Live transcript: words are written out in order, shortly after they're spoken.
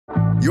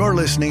You're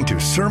listening to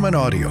sermon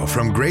audio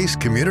from Grace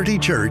Community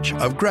Church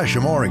of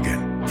Gresham,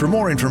 Oregon. For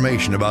more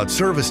information about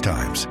service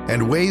times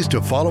and ways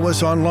to follow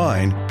us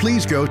online,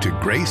 please go to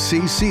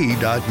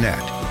gracecc.net.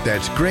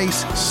 That's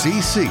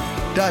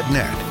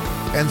gracecc.net.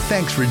 And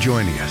thanks for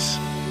joining us.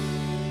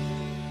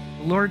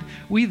 Lord,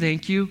 we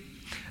thank you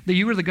that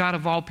you are the God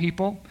of all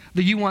people,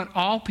 that you want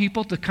all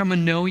people to come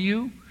and know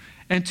you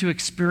and to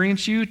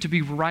experience you, to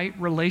be right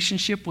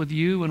relationship with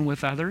you and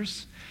with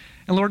others.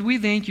 And Lord, we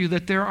thank you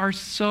that there are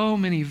so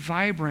many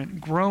vibrant,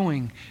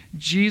 growing,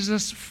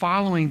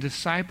 Jesus-following,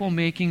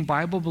 disciple-making,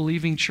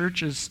 Bible-believing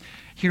churches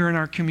here in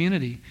our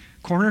community.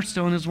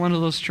 Cornerstone is one of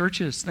those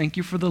churches. Thank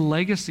you for the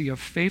legacy of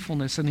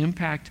faithfulness and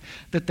impact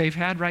that they've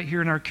had right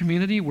here in our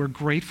community. We're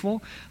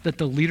grateful that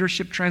the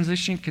leadership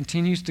transition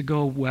continues to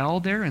go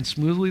well there and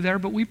smoothly there,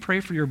 but we pray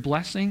for your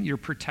blessing, your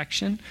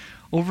protection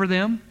over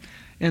them,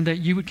 and that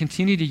you would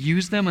continue to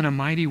use them in a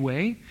mighty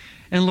way.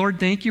 And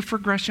Lord, thank you for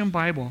Gresham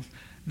Bible.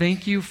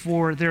 Thank you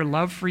for their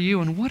love for you,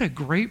 and what a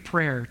great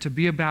prayer to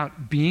be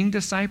about being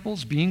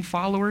disciples, being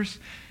followers,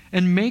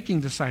 and making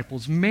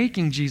disciples,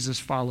 making Jesus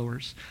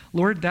followers.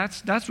 Lord,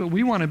 that's what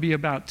we want to be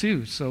about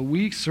too, so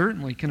we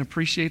certainly can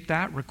appreciate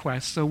that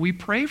request. So we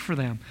pray for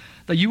them,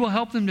 that you will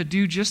help them to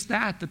do just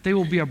that they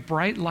will be a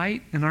bright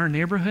light in our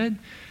neighborhood,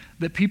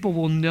 that people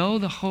will know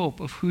the hope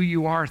of who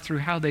you are through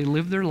how they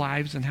live their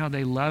lives and how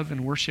they love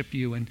and worship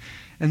you. And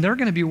they're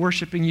going to be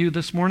worshiping you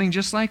this morning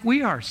just like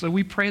we are. So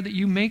we pray that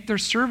you make their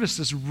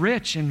services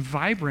rich and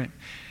vibrant,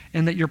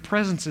 and that your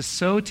presence is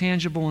so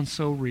tangible and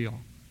so real.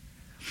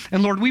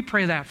 And Lord, we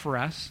pray that for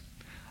us.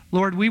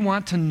 Lord, we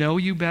want to know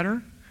you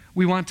better.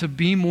 We want to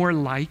be more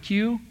like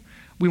you.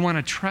 We want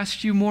to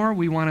trust you more.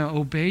 We want to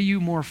obey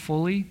you more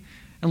fully.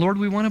 And Lord,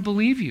 we want to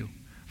believe you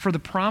for the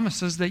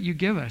promises that you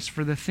give us,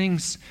 for the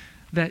things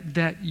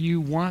that you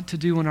want to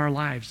do in our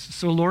lives.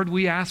 So Lord,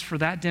 we ask for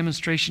that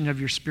demonstration of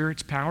your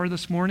Spirit's power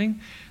this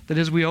morning, that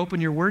as we open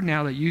your word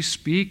now, that you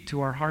speak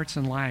to our hearts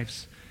and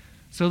lives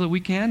so that we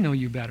can know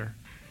you better.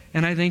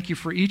 And I thank you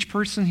for each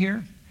person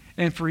here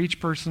and for each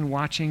person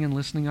watching and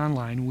listening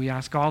online. We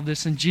ask all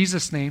this in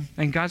Jesus' name.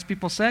 And God's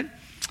people said,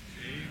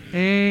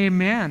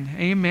 Amen.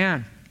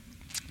 Amen.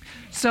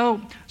 So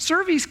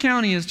Service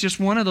County is just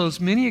one of those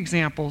many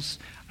examples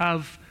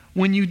of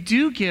when you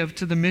do give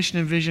to the mission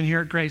and vision here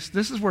at Grace,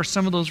 this is where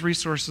some of those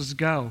resources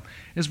go,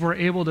 is we're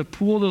able to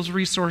pool those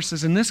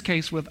resources, in this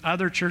case with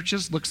other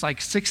churches, looks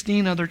like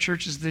 16 other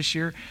churches this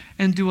year,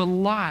 and do a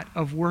lot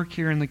of work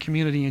here in the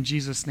community in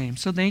Jesus' name.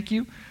 So thank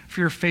you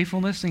for your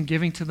faithfulness in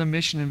giving to the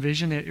mission and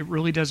vision. It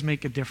really does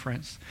make a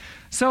difference.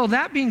 So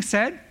that being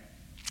said,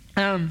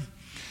 tell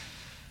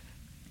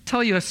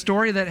you a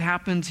story that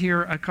happened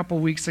here a couple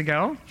weeks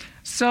ago.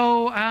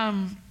 So,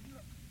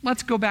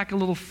 let's go back a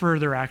little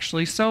further,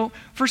 actually. So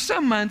for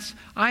some months,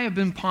 I have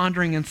been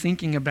pondering and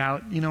thinking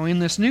about, in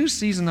this new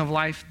season of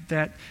life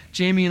that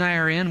Jamie and I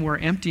are in, we're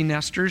empty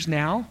nesters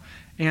now,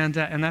 and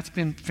that's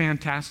been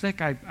fantastic.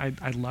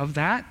 I love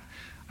that.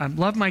 I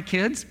love my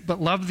kids,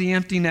 but love the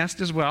empty nest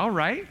as well,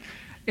 right?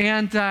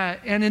 And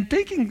in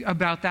thinking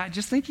about that,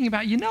 just thinking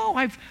about,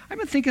 I've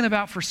been thinking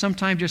about for some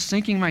time just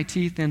sinking my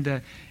teeth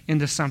into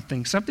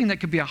something that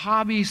could be a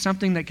hobby,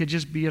 something that could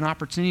just be an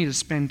opportunity to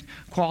spend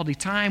quality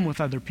time with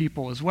other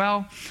people as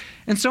well.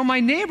 And so my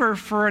neighbor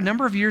for a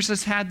number of years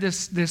has had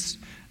this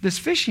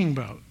fishing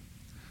boat.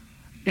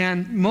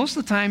 And most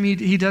of the time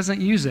he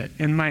doesn't use it.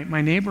 And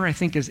my neighbor, I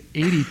think, is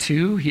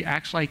 82. He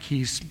acts like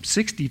he's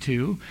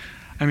 62.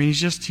 I mean,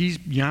 he's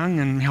young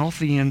and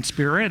healthy in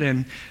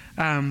spirit,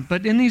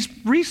 but in these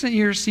recent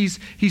years, he's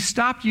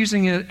stopped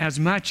using it as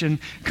much. And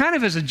kind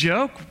of as a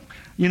joke,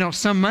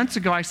 some months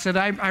ago, I said,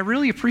 I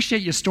really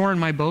appreciate you storing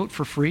my boat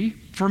for free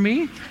for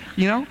me,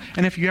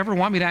 and if you ever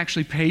want me to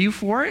actually pay you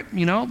for it,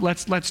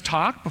 let's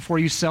talk before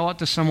you sell it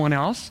to someone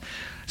else.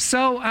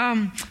 So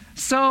I'm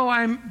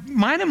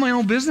minding my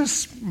own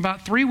business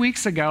about 3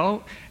 weeks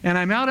ago, and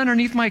I'm out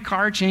underneath my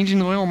car changing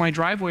the oil in my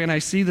driveway, and I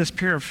see this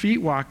pair of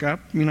feet walk up,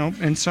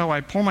 and so I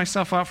pull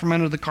myself out from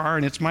under the car,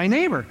 and it's my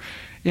neighbor.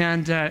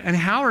 And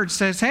Howard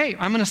says, hey,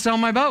 I'm going to sell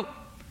my boat.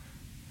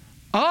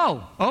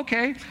 Oh,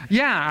 okay.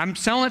 Yeah, I'm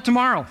selling it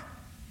tomorrow.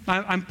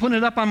 I'm putting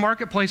it up on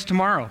Marketplace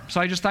tomorrow. So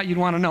I just thought you'd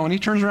want to know. And he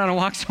turns around and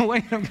walks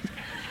away.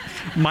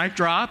 Mic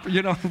drop,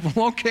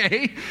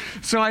 okay.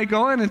 So I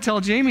go in and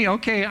tell Jamie,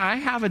 okay, I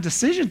have a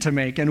decision to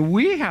make, and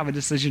we have a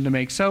decision to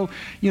make. So,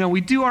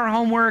 we do our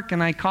homework,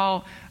 and I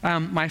call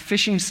my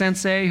fishing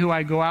sensei, who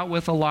I go out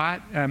with a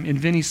lot, in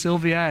Vinny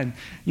Sylvia, and,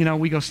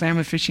 we go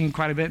salmon fishing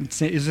quite a bit, and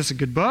say, is this a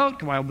good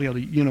boat? I'll be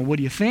able to, what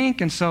do you think?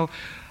 And so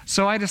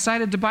I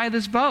decided to buy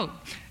this boat,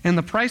 and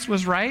the price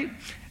was right,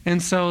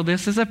 and so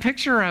this is a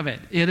picture of it.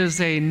 It is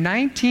a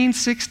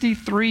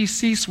 1963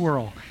 Sea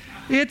Swirl.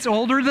 It's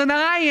older than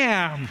I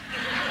am.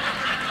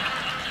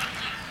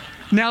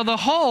 Now, the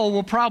hull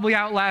will probably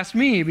outlast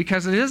me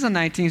because it is a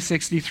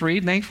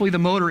 1963. Thankfully, the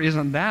motor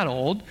isn't that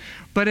old,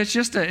 but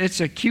it's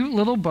a cute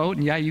little boat,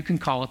 and yeah, you can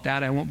call it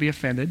that. I won't be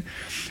offended.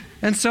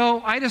 And so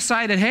I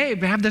decided, hey,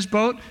 I have this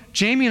boat.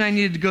 Jamie and I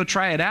needed to go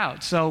try it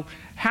out. So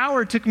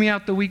Howard took me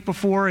out the week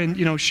before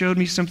and, showed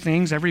me some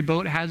things. Every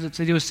boat has its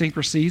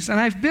idiosyncrasies. And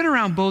I've been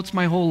around boats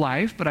my whole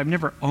life, but I've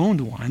never owned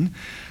one.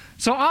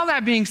 So all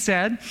that being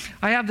said,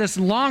 I have this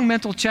long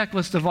mental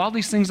checklist of all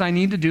these things I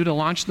need to do to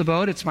launch the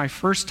boat. It's my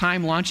first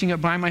time launching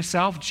it by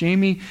myself.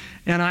 Jamie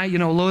and I,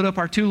 load up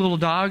our 2 little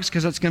dogs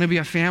because it's going to be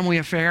a family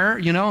affair,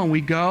 and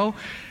we go.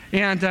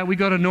 And we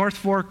go to North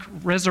Fork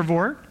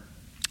Reservoir,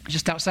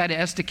 just outside of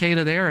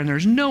Estacada there, and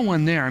there's no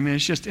one there. I mean,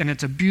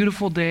 it's a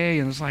beautiful day,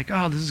 and it's like,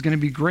 oh, this is going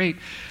to be great.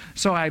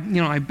 So I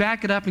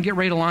back it up and get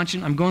ready to launch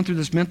it. I'm going through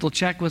this mental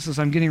checklist as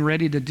I'm getting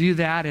ready to do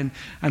that, and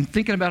I'm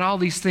thinking about all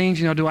these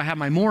things. Do I have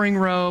my mooring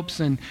ropes?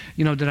 And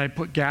did I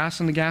put gas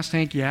in the gas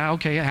tank? Yeah,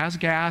 okay, it has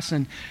gas.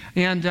 And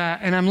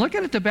I'm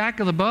looking at the back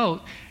of the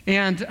boat,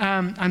 and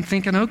I'm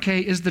thinking,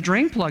 okay, is the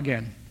drain plug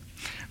in?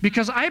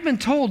 Because I've been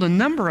told a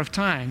number of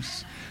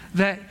times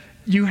that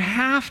you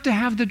have to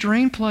have the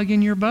drain plug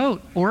in your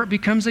boat, or it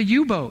becomes a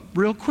U-boat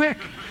real quick.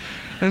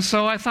 And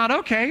so I thought,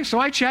 okay. So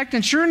I checked,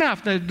 and sure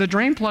enough, the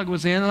drain plug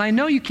was in. And I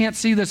know you can't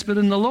see this, but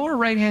in the lower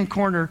right-hand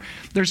corner,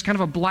 there's kind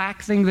of a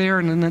black thing there,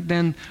 and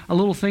then a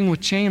little thing with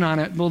chain on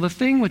it. Well, the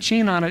thing with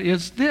chain on it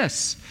is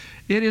this.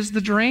 It is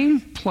the drain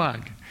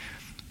plug.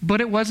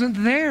 But it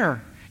wasn't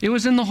there. It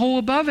was in the hole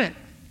above it.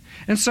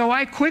 And so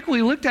I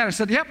quickly looked at it and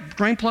said, yep,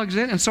 drain plug's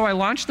in. And so I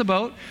launched the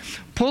boat,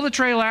 pull the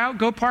trailer out,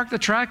 go park the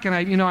truck, and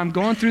I'm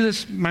going through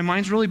this. My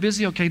mind's really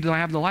busy. Okay, do I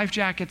have the life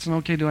jackets? And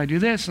okay, do I do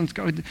this?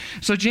 And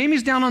so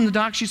Jamie's down on the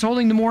dock. She's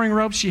holding the mooring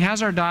ropes. She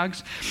has our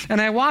dogs. And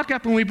I walk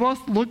up, and we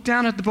both look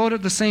down at the boat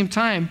at the same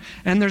time,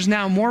 and there's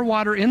now more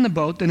water in the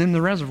boat than in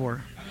the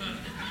reservoir.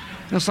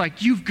 And it's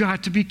like, you've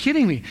got to be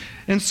kidding me.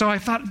 And so I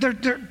thought,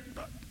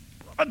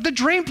 the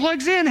drain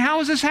plug's in. How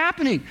is this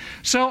happening?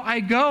 So I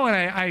go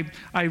and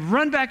I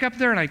run back up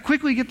there, and I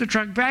quickly get the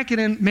truck back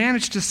in,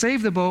 manage to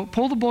save the boat,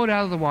 pull the boat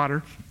out of the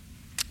water,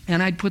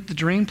 and I'd put the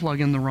drain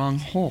plug in the wrong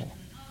hole.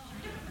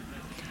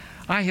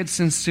 I had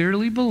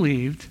sincerely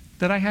believed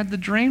that I had the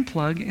drain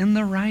plug in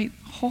the right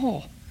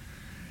hole.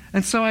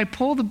 And so I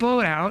pull the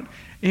boat out,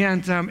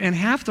 and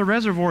half the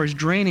reservoir is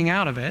draining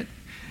out of it.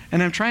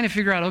 And I'm trying to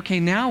figure out, okay,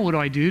 now what do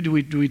I do? Do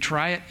we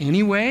try it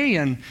anyway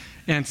and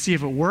see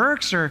if it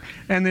works?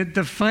 And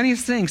the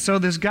funniest thing, so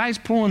this guy's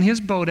pulling his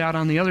boat out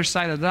on the other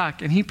side of the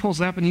dock, and he pulls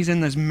up, and he's in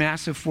this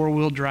massive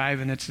 4-wheel drive,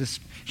 and it's this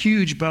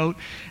huge boat.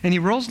 And he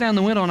rolls down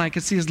the window, and I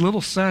could see his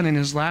little son in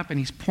his lap, and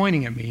he's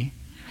pointing at me.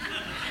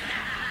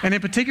 And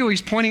in particular,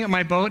 he's pointing at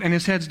my boat, and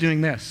his head's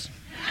doing this.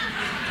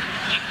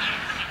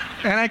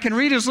 And I can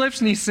read his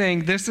lips, and he's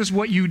saying, this is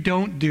what you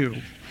don't do.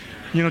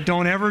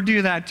 Don't ever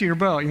do that to your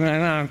boat.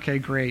 Okay,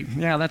 great.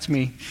 Yeah, that's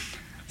me.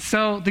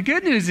 So the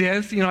good news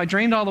is, I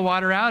drained all the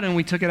water out, and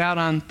we took it out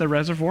on the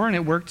reservoir, and it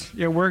worked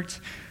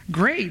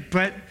great.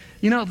 But,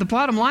 the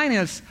bottom line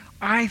is,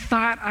 I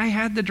thought I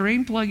had the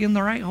drain plug in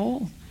the right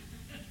hole.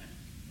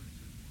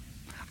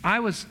 I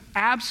was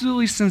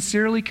absolutely,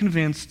 sincerely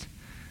convinced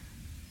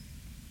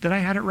that I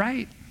had it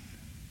right.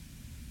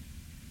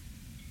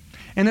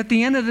 And at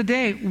the end of the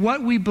day,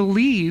 what we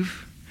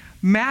believe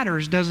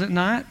matters, does it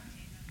not?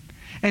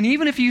 And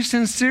even if you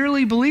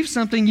sincerely believe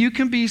something, you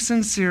can be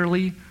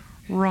sincerely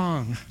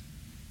wrong.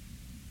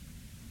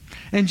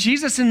 And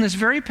Jesus, in this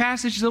very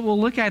passage that we'll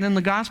look at in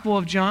the Gospel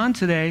of John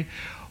today,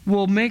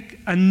 will make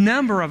a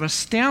number of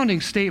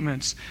astounding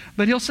statements.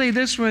 But he'll say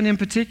this one in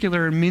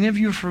particular, and many of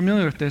you are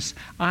familiar with this: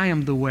 I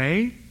am the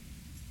way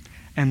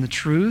and the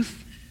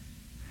truth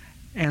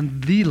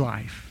and the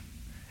life.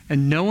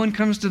 And no one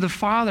comes to the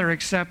Father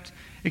except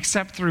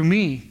through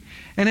me.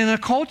 And in a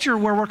culture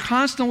where we're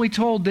constantly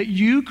told that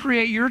you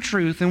create your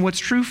truth and what's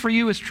true for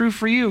you is true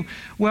for you,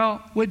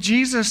 well, what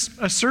Jesus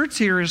asserts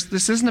here is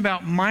this isn't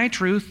about my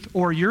truth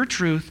or your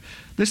truth.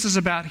 This is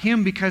about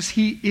him, because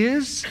he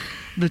is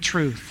the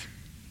truth.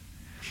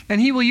 And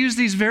he will use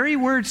these very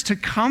words to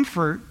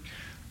comfort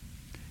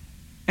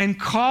and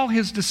call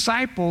his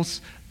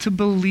disciples to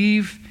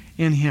believe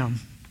in him.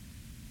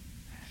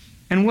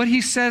 And what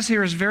he says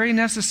here is very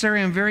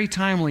necessary and very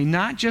timely,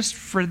 not just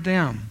for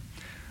them,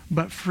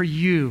 but for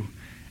you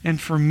and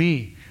for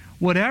me.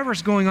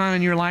 Whatever's going on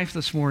in your life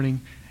this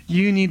morning,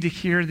 you need to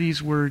hear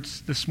these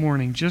words this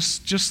morning,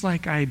 just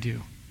like I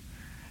do.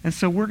 And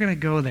so we're going to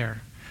go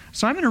there.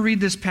 So I'm going to read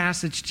this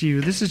passage to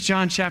you. This is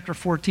John chapter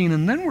 14,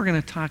 and then we're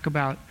going to talk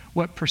about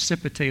what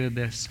precipitated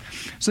this.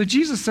 So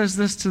Jesus says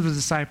this to the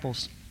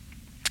disciples: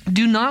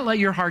 do not let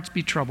your hearts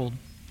be troubled.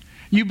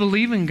 You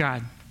believe in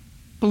God.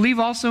 Believe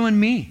also in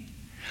me.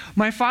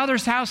 My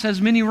Father's house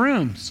has many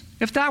rooms.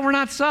 If that were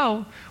not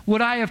so,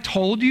 would I have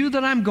told you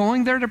that I'm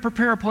going there to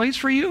prepare a place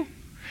for you?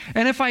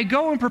 And if I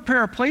go and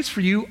prepare a place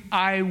for you,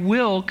 I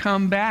will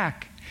come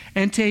back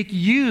and take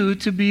you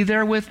to be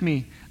there with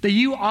me, that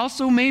you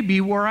also may be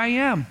where I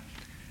am.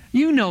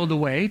 You know the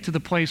way to the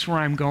place where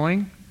I'm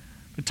going.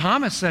 But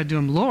Thomas said to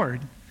him,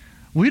 Lord,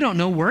 we don't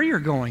know where you're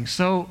going,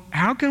 so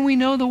how can we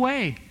know the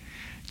way?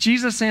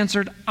 Jesus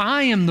answered,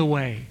 I am the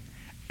way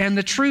and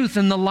the truth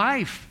and the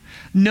life.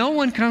 No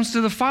one comes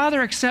to the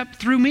Father except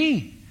through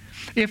me.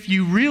 If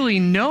you really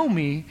know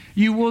me,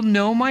 you will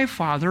know my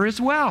Father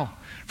as well.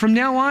 From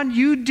now on,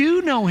 you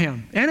do know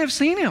him and have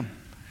seen him.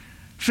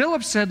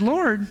 Philip said,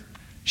 Lord,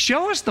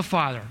 show us the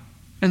Father,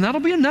 and that'll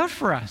be enough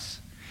for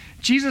us.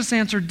 Jesus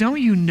answered, don't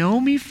you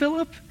know me,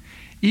 Philip?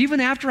 Even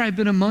after I've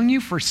been among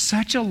you for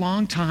such a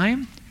long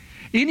time?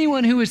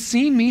 Anyone who has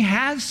seen me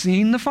has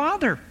seen the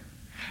Father.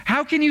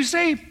 How can you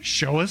say,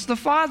 show us the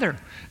Father?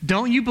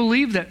 Don't you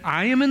believe that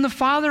I am in the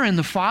Father and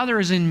the Father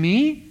is in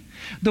me?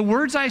 The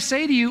words I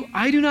say to you,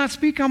 I do not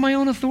speak on my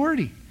own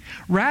authority.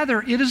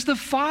 Rather, it is the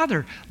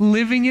Father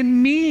living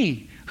in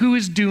me who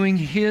is doing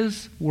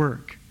his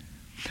work.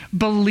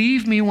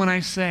 Believe me when I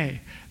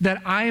say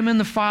that I am in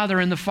the Father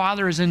and the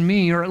Father is in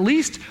me, or at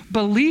least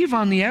believe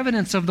on the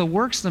evidence of the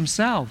works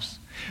themselves.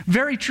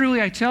 Very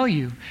truly I tell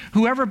you,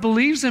 whoever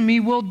believes in me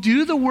will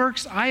do the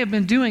works I have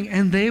been doing,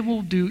 and they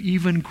will do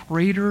even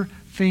greater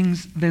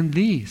things than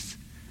these,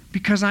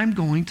 because I'm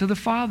going to the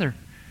Father.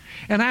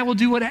 And I will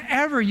do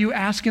whatever you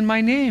ask in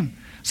my name,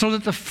 so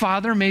that the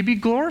Father may be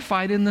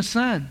glorified in the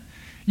Son.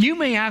 You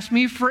may ask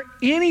me for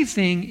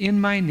anything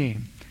in my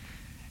name,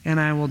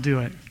 and I will do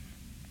it.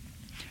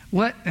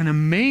 What an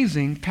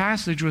amazing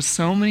passage with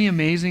so many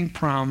amazing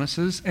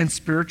promises and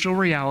spiritual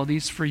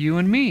realities for you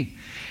and me.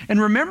 And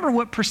remember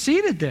what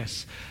preceded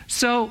this.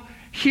 So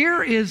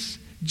here is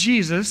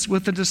Jesus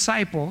with the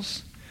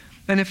disciples.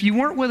 And if you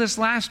weren't with us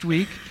last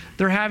week,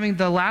 they're having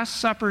the Last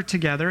Supper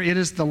together. It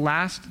is the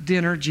last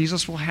dinner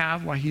Jesus will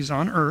have while he's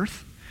on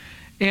earth.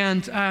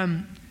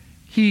 And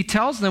he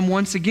tells them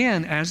once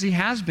again, as he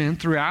has been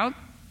throughout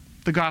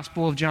the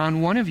Gospel of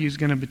John, one of you is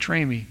going to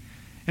betray me.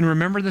 And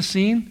remember the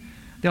scene?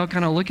 They all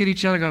kind of look at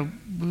each other and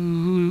go,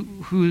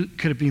 who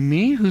could it be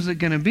me? Who's it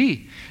going to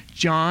be?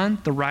 John,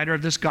 the writer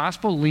of this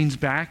gospel, leans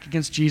back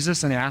against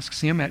Jesus and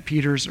asks him at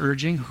Peter's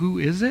urging, who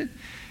is it?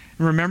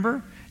 And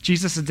remember,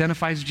 Jesus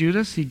identifies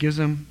Judas. He gives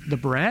him the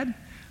bread.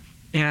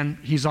 And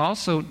he's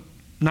also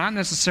not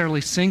necessarily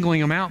singling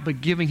him out,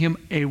 but giving him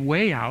a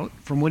way out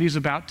from what he's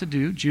about to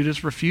do.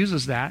 Judas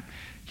refuses that.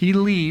 He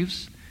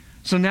leaves.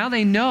 So now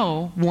they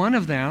know one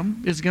of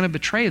them is going to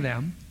betray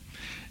them.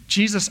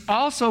 Jesus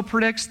also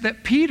predicts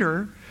that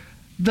Peter,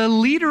 the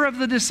leader of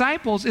the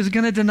disciples, is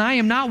going to deny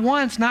him not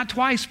once, not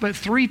twice, but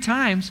 3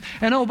 times.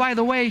 And oh, by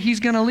the way, he's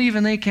going to leave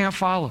and they can't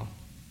follow.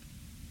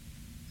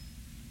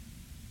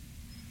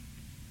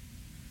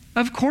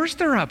 Of course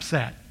they're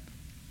upset.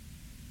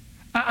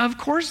 Of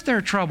course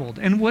they're troubled.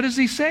 And what does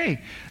he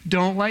say?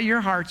 Don't let your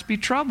hearts be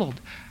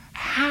troubled.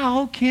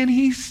 How can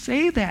he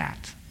say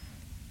that?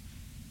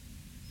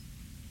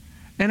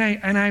 And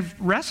I've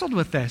wrestled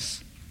with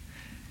this.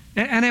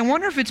 And I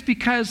wonder if it's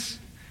because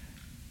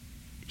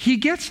he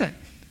gets it.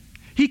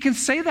 He can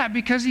say that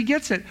because he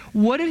gets it.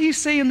 What did he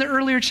say in the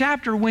earlier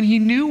chapter when he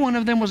knew one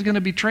of them was going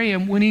to betray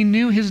him, when he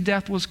knew his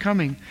death was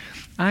coming?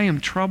 I am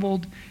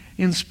troubled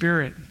in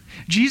spirit.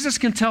 Jesus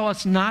can tell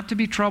us not to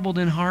be troubled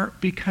in heart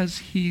because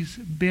he's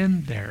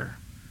been there.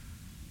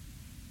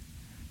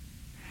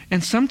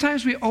 And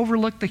sometimes we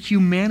overlook the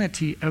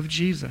humanity of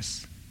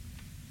Jesus.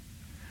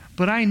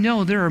 But I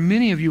know there are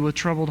many of you with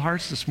troubled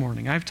hearts this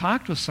morning. I've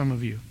talked with some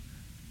of you.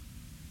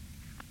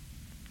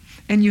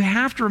 And you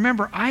have to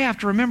remember, I have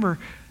to remember,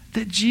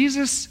 that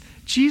Jesus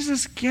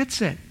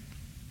gets it.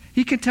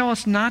 He can tell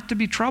us not to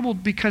be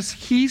troubled because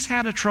he's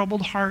had a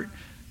troubled heart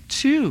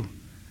too.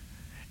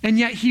 And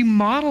yet he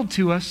modeled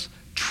to us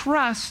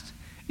trust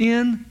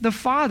in the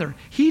Father.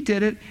 He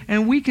did it,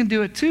 and we can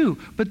do it too.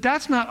 But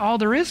that's not all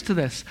there is to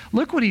this.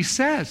 Look what he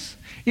says.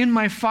 In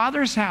my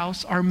Father's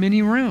house are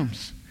many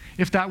rooms.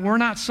 If that were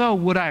not so,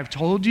 would I have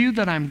told you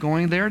that I'm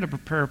going there to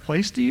prepare a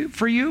place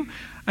for you?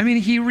 I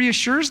mean, he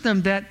reassures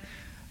them that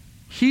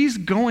he's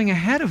going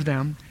ahead of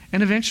them,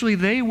 and eventually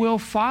they will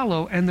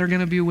follow, and they're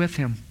going to be with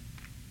him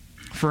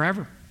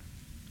forever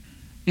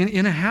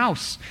in a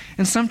house.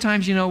 And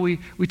sometimes,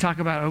 we talk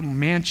about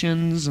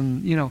mansions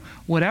and,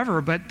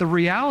 whatever, but the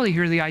reality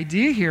here, the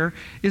idea here,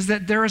 is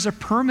that there is a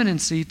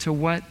permanency to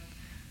what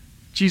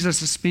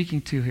Jesus is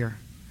speaking to here.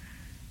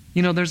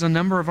 There's a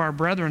number of our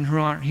brethren who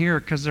aren't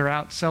here because they're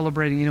out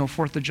celebrating,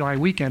 4th of July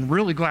weekend.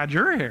 Really glad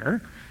you're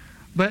here.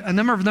 But a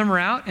number of them are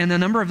out, and a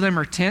number of them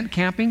are tent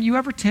camping. You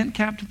ever tent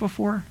camped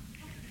before?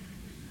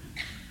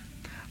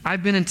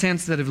 I've been in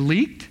tents that have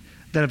leaked,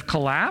 that have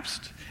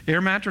collapsed,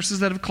 air mattresses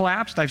that have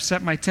collapsed. I've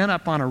set my tent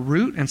up on a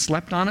root and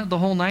slept on it the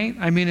whole night.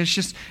 I mean, it's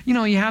just, you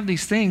have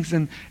these things,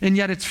 and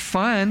yet it's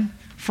fun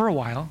for a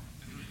while.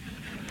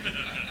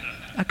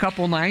 A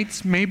couple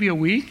nights, maybe a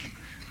week.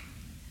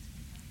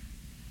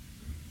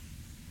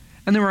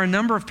 And there were a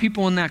number of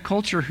people in that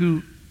culture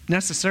who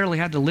necessarily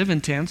had to live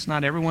in tents.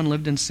 Not everyone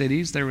lived in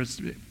cities. There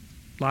was a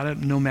lot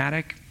of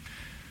nomadic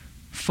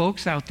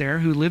folks out there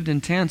who lived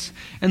in tents.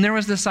 And there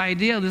was this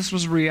idea,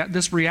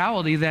 this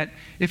reality that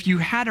if you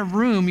had a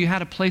room, you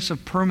had a place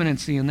of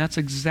permanency. And that's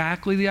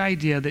exactly the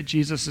idea that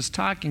Jesus is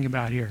talking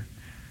about here.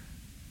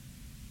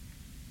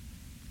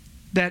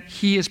 That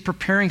he is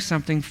preparing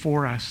something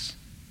for us.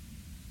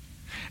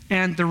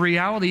 And the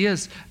reality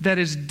is that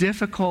as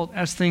difficult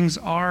as things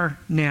are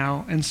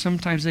now, and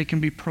sometimes they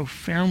can be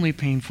profoundly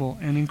painful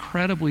and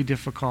incredibly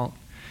difficult,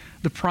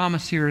 the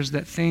promise here is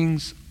that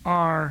things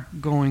are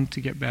going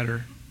to get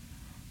better.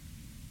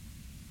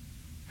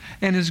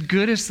 And as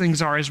good as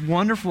things are, as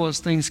wonderful as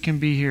things can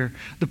be here,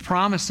 the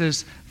promise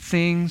is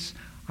things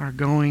are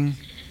going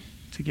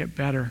to get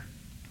better.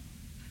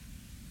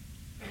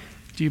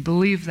 Do you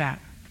believe that?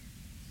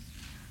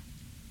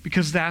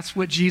 Because that's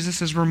what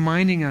Jesus is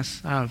reminding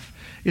us of,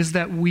 is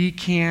that we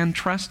can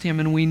trust him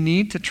and we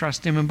need to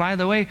trust him. And by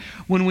the way,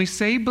 when we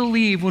say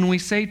believe, when we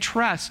say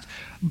trust,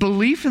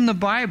 belief in the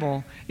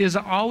Bible is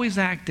always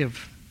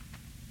active.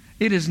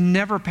 It is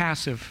never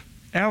passive,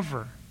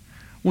 ever.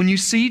 When you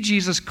see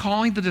Jesus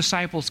calling the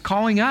disciples,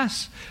 calling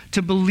us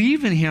to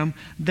believe in him,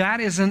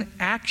 that is an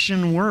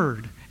action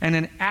word and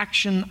an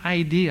action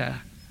idea.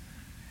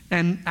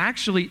 And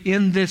actually,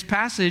 in this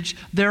passage,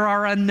 there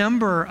are a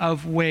number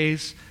of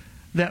ways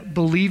that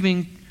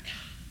believing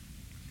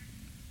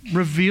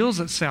reveals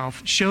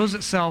itself, shows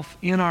itself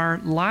in our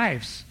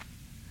lives.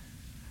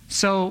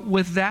 So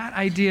with that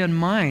idea in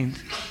mind,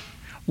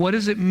 what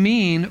does it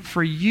mean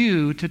for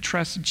you to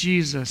trust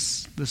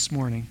Jesus this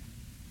morning?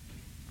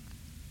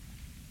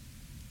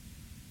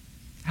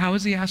 How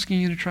is he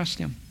asking you to trust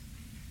him?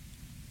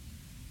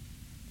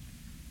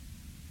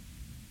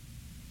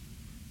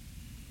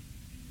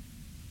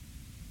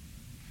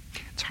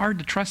 It's hard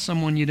to trust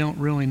someone you don't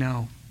really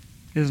know,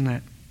 isn't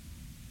it?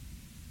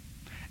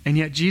 And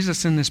yet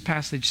Jesus in this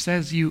passage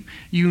says, you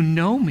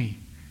know me.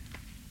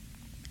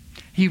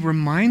 He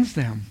reminds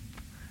them,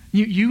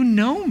 you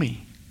know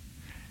me.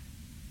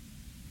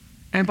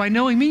 And by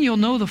knowing me, you'll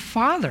know the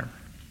Father.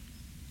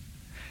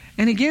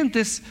 And again,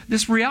 this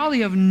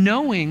reality of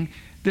knowing,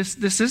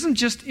 this isn't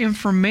just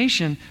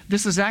information.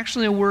 This is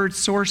actually a word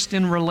sourced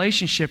in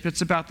relationship.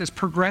 It's about this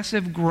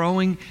progressive,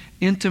 growing,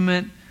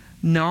 intimate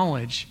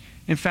knowledge.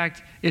 In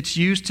fact, it's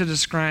used to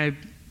describe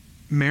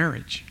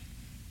marriage.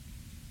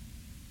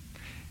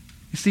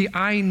 You see,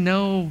 I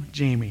know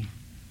Jamie.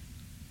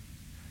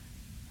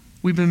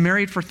 We've been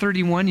married for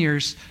 31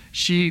 years.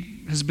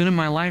 She has been in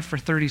my life for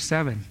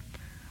 37.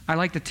 I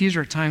like to tease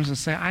her at times and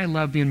say, I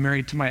love being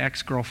married to my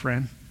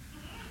ex-girlfriend.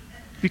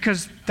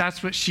 Because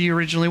that's what she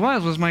originally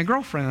was my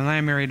girlfriend. And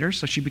I married her,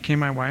 so she became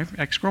my wife,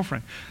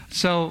 ex-girlfriend.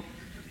 So,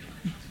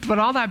 but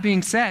all that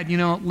being said,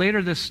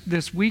 later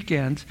this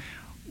weekend,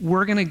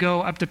 we're going to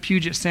go up to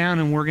Puget Sound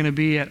and we're going to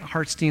be at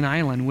Hartstein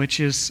Island, which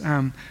is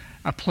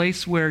a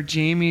place where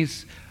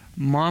Jamie's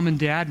mom and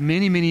dad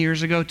many, many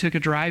years ago took a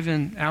drive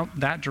in out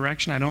that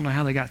direction. I don't know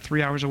how they got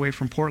 3 hours away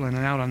from Portland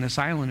and out on this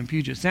island in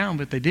Puget Sound,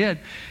 but they did.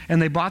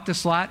 And they bought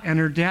this lot, and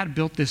her dad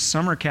built this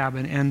summer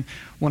cabin. And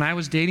when I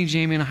was dating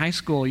Jamie in high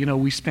school,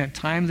 we spent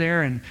time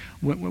there, and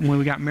when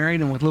we got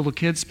married and with little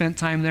kids spent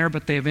time there,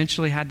 but they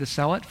eventually had to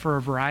sell it for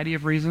a variety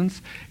of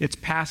reasons. It's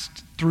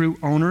passed through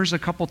owners a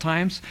couple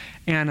times,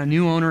 and a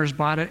new owner has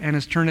bought it and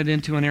has turned it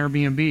into an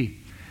Airbnb.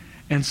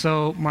 And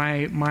so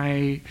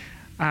my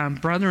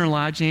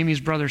brother-in-law, Jamie's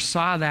brother,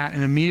 saw that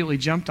and immediately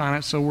jumped on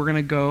it. So we're going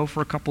to go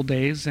for a couple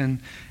days and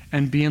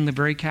be in the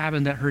very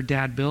cabin that her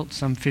dad built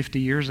some 50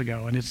 years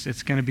ago. And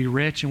it's going to be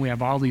rich, and we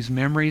have all these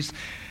memories.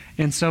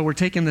 And so we're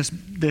taking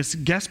this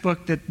guest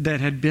book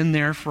that had been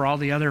there for all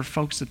the other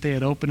folks that they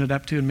had opened it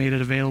up to and made it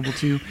available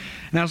to.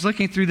 And I was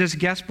looking through this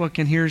guest book,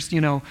 and here's,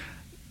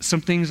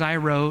 some things I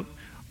wrote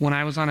when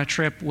I was on a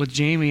trip with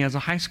Jamie as a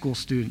high school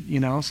student,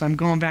 So I'm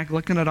going back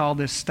looking at all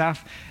this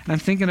stuff, and I'm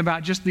thinking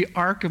about just the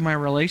arc of my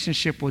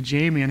relationship with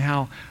Jamie and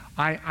how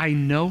I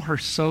know her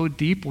so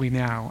deeply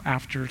now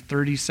after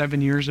 37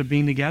 years of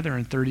being together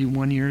and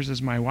 31 years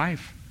as my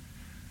wife.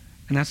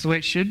 And that's the way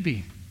it should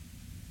be.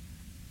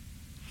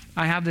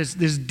 I have this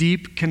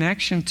deep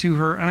connection to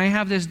her, and I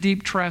have this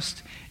deep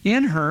trust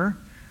in her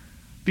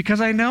because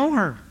I know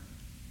her.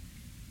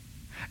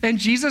 And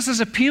Jesus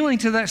is appealing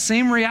to that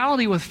same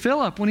reality with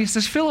Philip when he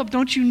says, Philip,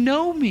 don't you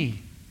know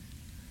me?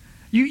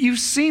 You've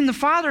seen the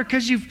Father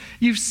because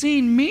you've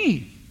seen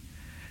me.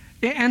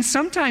 And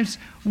sometimes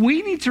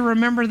we need to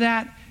remember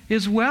that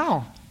as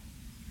well.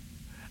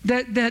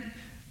 That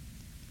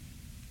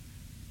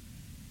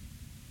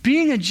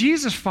being a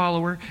Jesus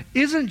follower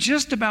isn't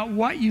just about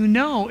what you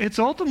know. It's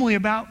ultimately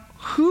about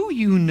who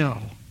you know.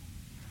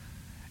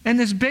 And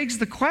this begs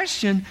the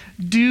question,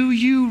 do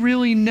you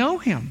really know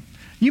him?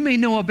 You may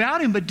know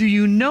about him, but do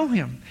you know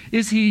him?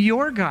 Is he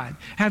your God?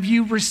 Have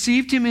you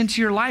received him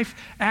into your life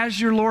as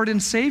your Lord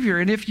and Savior?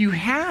 And if you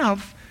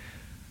have,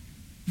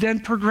 then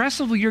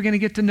progressively you're going to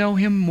get to know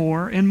him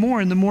more and more.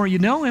 And the more you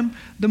know him,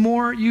 the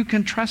more you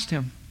can trust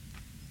him.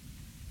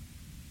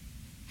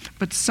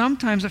 But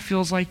sometimes it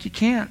feels like you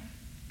can't.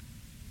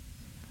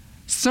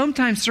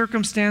 Sometimes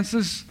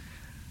circumstances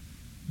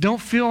don't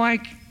feel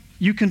like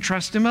you can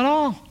trust him at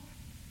all.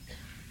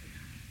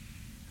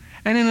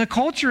 And in a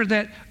culture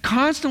that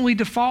constantly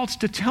defaults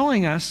to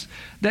telling us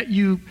that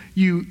you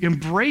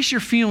embrace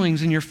your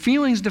feelings and your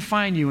feelings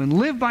define you and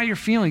live by your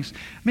feelings,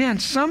 man,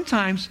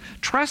 sometimes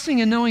trusting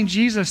and knowing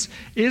Jesus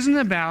isn't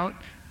about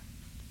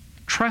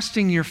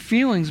trusting your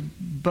feelings,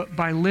 but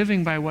by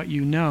living by what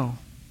you know.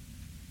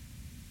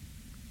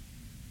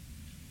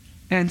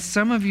 And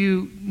some of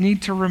you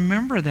need to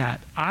remember that.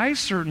 I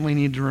certainly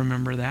need to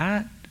remember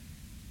that.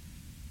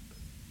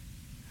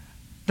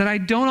 That I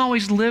don't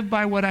always live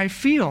by what I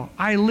feel.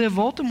 I live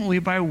ultimately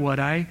by what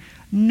I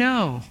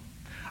know.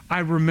 I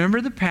remember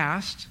the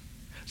past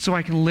so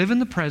I can live in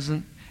the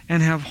present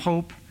and have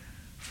hope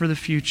for the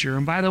future.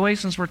 And by the way,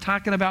 since we're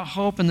talking about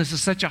hope, and this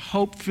is such a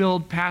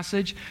hope-filled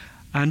passage,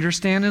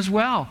 understand as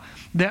well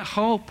that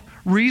hope,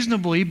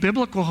 reasonably,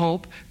 biblical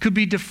hope, could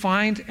be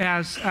defined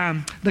as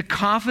the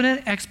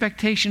confident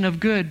expectation of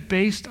good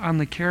based on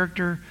the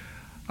character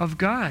of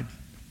God.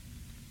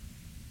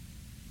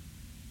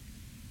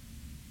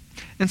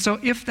 And so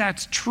if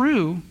that's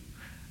true,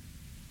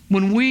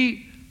 when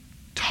we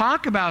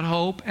talk about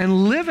hope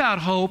and live out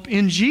hope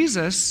in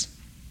Jesus,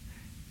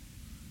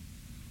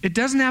 it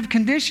doesn't have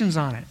conditions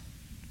on it.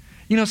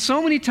 You know,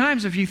 so many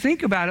times, if you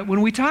think about it,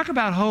 when we talk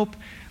about hope,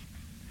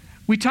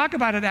 we talk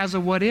about it as a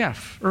what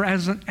if, or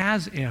as an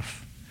as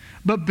if.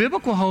 But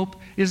biblical hope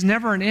is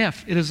never an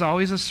if. It is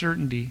always a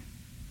certainty.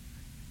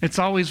 It's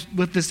always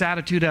with this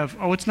attitude of,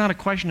 oh, it's not a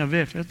question of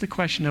if, it's a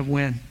question of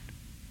when.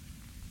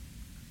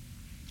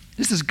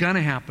 This is going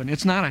to happen.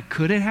 It's not a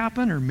could it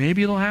happen or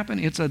maybe it'll happen.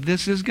 It's a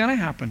this is going to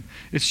happen.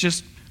 It's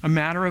just a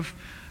matter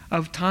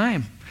of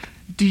time.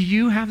 Do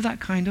you have that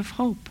kind of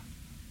hope?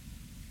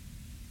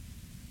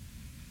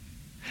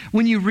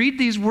 When you read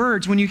these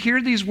words, when you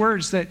hear these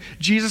words that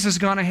Jesus has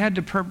gone ahead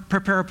to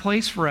prepare a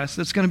place for us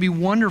that's going to be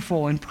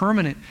wonderful and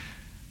permanent,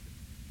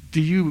 do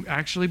you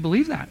actually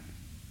believe that?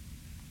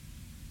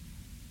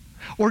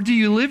 Or do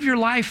you live your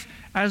life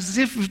as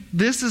if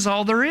this is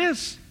all there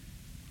is?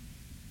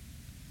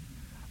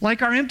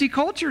 Like our empty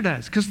culture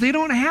does, because they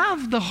don't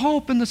have the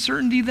hope and the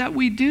certainty that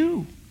we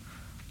do.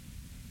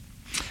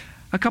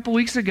 A couple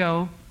weeks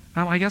ago,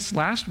 I guess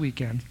last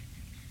weekend,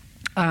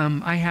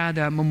 I had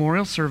a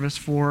memorial service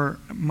for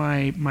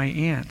my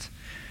aunt.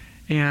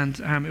 And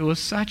it was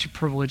such a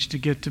privilege to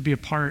get to be a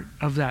part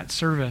of that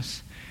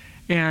service.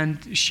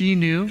 And she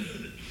knew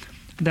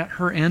that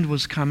her end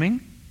was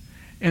coming.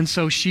 And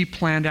so she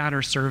planned out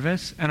her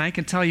service. And I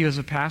can tell you as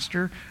a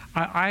pastor,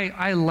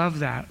 I love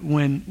that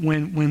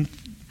when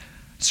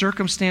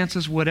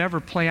circumstances, whatever,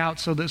 play out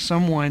so that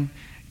someone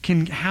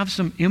can have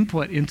some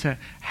input into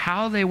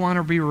how they want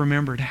to be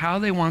remembered, how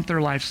they want their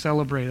life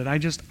celebrated.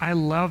 I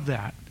love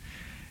that.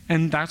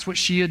 And that's what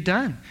she had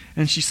done.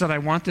 And she said, I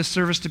want this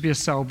service to be a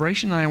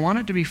celebration, and I want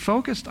it to be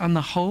focused on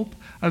the hope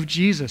of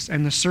Jesus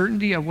and the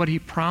certainty of what he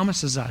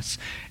promises us.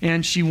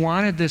 And she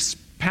wanted this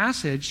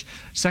passage,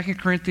 2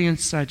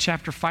 Corinthians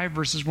chapter 5,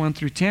 verses 1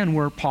 through 10,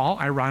 where Paul,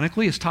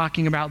 ironically, is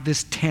talking about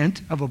this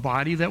tent of a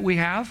body that we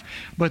have,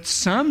 but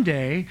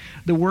someday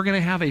that we're going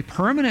to have a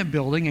permanent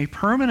building, a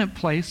permanent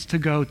place to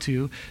go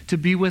to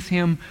be with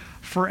him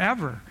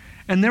forever.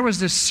 And there was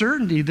this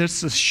certainty,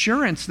 this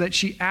assurance that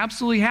she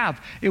absolutely had.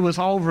 It was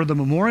all over the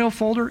memorial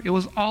folder. It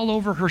was all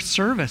over her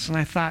service. And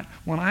I thought,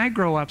 when I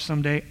grow up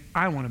someday,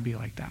 I want to be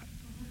like that.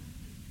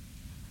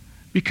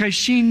 Because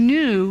she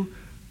knew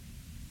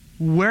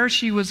where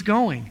she was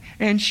going,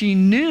 and she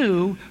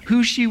knew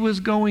who she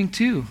was going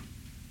to,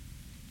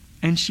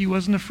 and she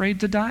wasn't afraid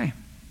to die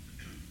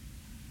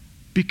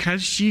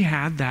because she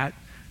had that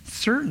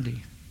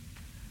certainty.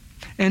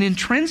 And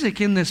intrinsic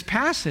in this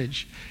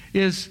passage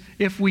is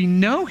if we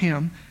know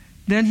him,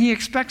 then he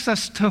expects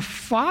us to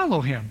follow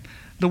him.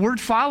 The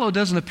word follow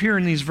doesn't appear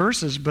in these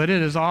verses, but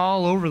it is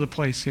all over the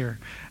place here.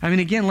 I mean,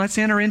 again, let's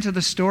enter into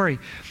the story.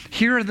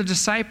 Here are the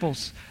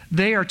disciples.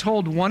 They are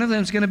told one of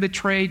them is going to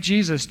betray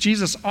Jesus.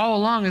 Jesus all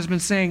along has been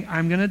saying,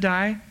 I'm going to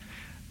die,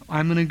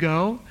 I'm going to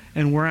go,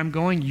 and where I'm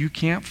going, you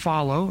can't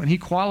follow. And he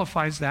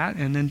qualifies that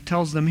and then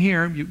tells them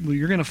here,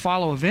 you're going to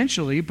follow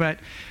eventually, but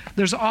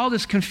there's all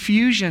this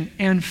confusion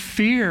and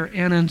fear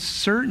and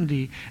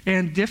uncertainty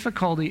and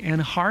difficulty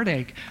and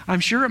heartache.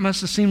 I'm sure it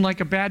must have seemed like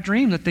a bad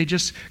dream that they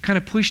just kind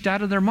of pushed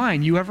out of their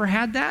mind. You ever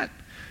had that?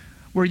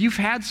 Where you've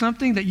had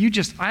something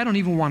that I don't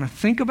even want to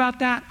think about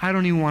that. I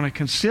don't even want to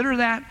consider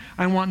that.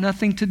 I want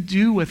nothing to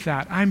do with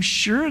that. I'm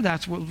sure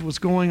that's what was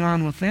going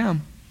on with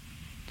them.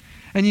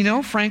 And you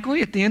know,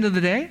 frankly, at the end of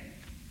the day,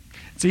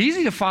 it's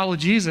easy to follow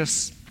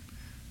Jesus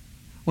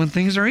when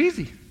things are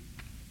easy.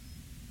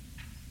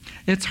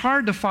 It's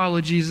hard to follow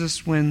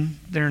Jesus when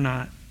they're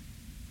not,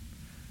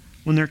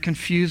 when they're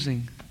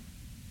confusing,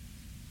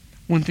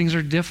 when things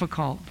are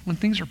difficult, when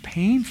things are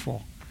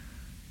painful.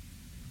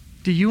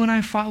 Do you and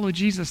I follow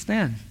Jesus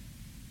then?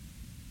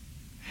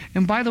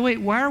 And by the way,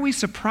 why are we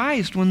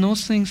surprised when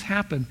those things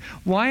happen?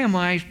 Why am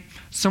I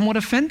somewhat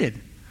offended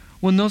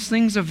when those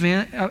things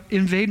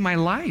invade my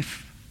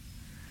life?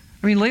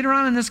 I mean, later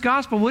on in this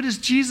gospel, what does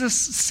Jesus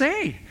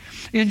say?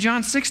 In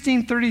John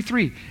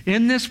 16:33,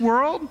 in this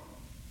world,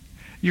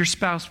 your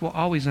spouse will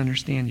always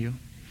understand you.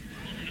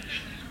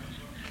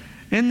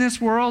 In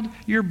this world,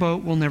 your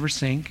boat will never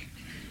sink.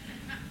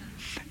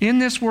 In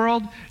this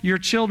world, your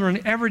children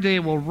every day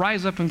will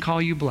rise up and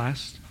call you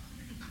blessed.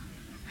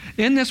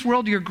 In this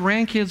world, your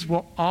grandkids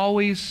will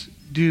always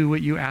do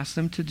what you ask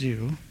them to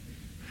do.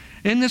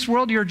 In this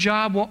world, your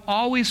job will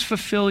always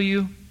fulfill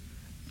you,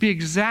 be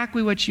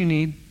exactly what you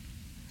need.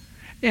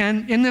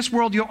 And in this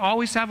world, you'll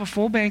always have a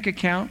full bank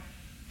account.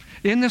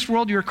 In this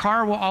world, your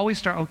car will always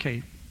start.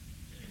 Okay,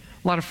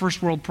 a lot of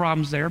first world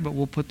problems there, but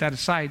we'll put that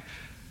aside.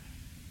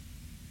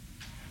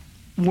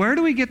 Where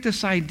do we get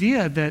this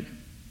idea that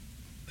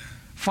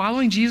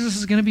following Jesus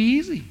is going to be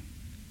easy.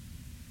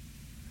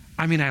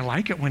 I mean, I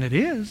like it when it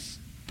is,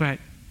 but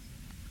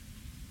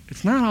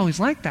it's not always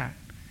like that.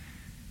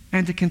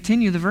 And to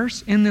continue the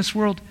verse, in this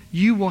world,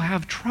 you will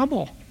have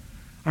trouble.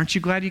 Aren't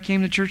you glad you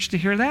came to church to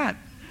hear that?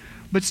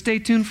 But stay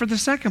tuned for the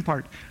second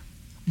part.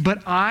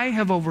 But I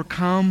have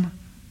overcome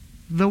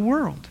the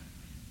world.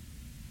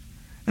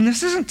 And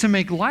this isn't to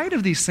make light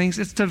of these things.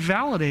 It's to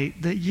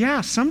validate that,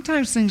 yeah,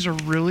 sometimes things are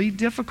really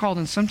difficult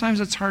and sometimes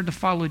it's hard to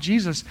follow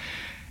Jesus.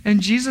 And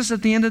Jesus,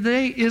 at the end of the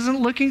day, isn't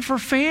looking for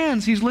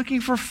fans. He's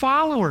looking for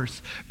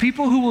followers,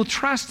 people who will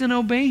trust and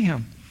obey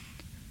him.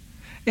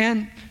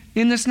 And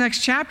in this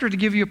next chapter, to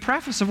give you a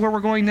preface of where we're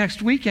going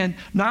next weekend,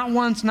 not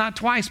once, not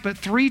twice, but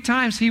 3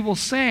 times he will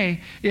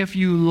say, if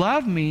you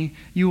love me,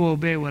 you will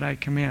obey what I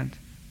command.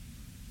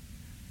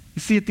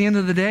 You see, at the end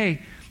of the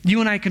day, you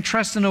and I can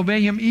trust and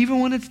obey him even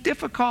when it's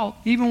difficult,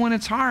 even when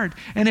it's hard.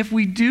 And if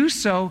we do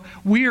so,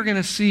 we are going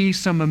to see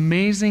some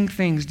amazing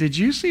things. Did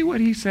you see what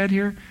he said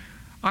here?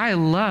 I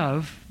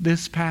love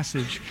this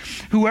passage.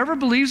 Whoever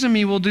believes in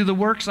me will do the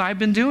works I've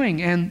been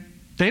doing, and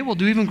they will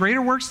do even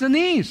greater works than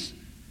these.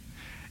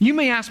 You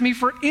may ask me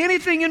for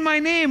anything in my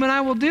name, and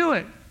I will do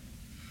it.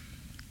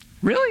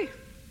 Really?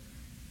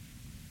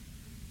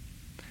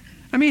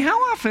 I mean, how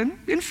often,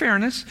 in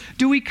fairness,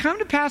 do we come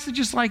to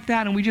passages like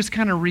that and we just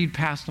kind of read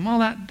past them?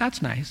 Oh,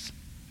 that's nice.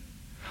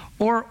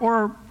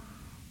 Or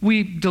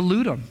we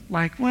dilute them.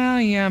 Like, well,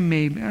 yeah,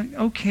 maybe.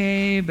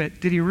 Okay, but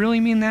did he really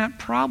mean that?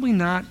 Probably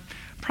not.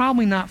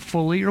 Probably not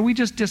fully. Or we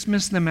just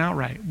dismiss them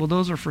outright. Well,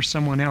 those are for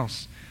someone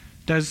else.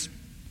 Does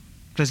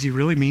he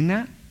really mean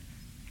that?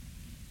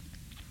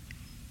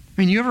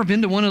 I mean, you ever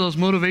been to one of those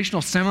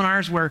motivational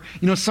seminars where,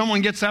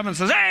 someone gets up and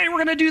says, hey,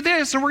 we're going to do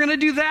this and we're going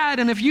to do that,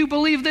 and if you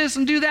believe this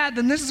and do that,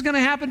 then this is going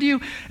to happen to you,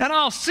 and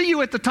I'll see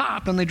you at the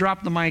top. And they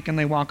drop the mic and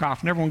they walk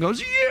off, and everyone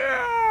goes,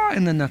 yeah,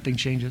 and then nothing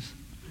changes,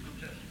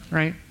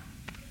 right?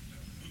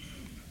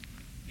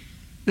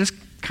 This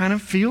kind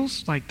of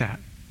feels like that.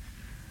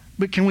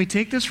 But can we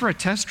take this for a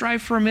test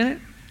drive for a minute?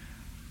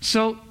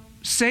 So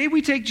say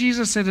we take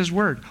Jesus at his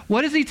word.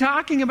 What is he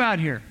talking about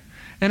here?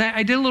 And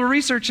I did a little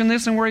research in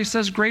this, and where he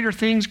says greater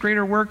things,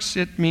 greater works,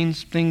 it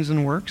means things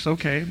and works,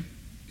 okay.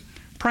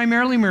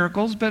 Primarily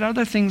miracles, but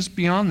other things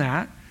beyond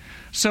that.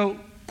 So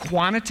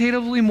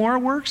quantitatively more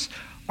works.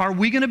 Are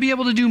we going to be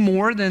able to do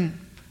more than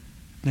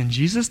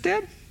Jesus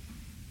did?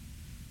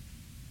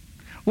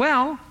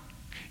 Well,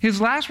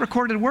 his last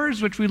recorded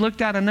words, which we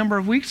looked at a number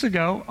of weeks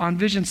ago on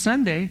Vision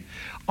Sunday,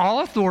 all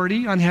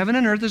authority on heaven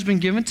and earth has been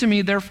given to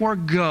me, therefore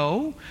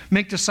go,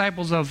 make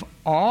disciples of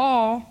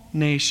all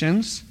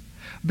nations,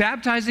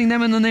 baptizing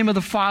them in the name of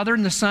the Father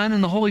and the Son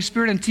and the Holy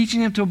Spirit, and teaching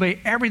them to obey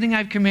everything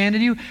I've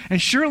commanded you.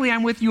 And surely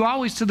I'm with you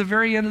always to the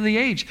very end of the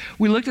age.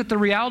 We looked at the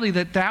reality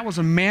that was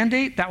a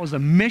mandate, that was a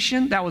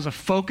mission, that was a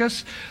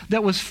focus,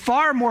 that was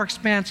far more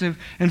expansive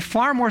and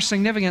far more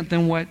significant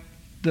than what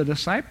the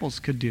disciples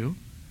could do.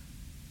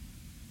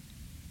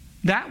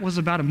 That was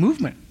about a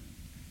movement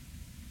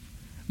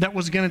that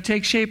was going to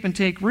take shape and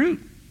take root.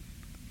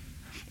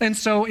 And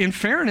so, in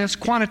fairness,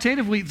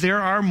 quantitatively, there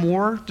are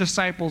more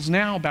disciples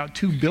now, about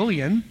 2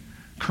 billion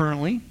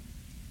currently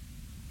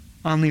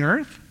on the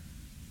earth.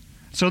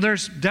 So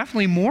there's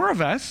definitely more of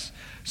us.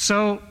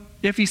 So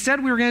if he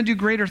said we were going to do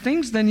greater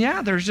things, then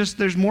yeah,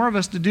 there's more of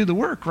us to do the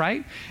work,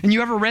 right? And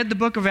you ever read the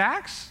book of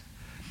Acts?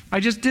 I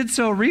just did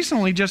so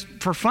recently just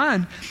for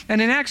fun. And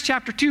in Acts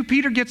chapter 2,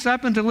 Peter gets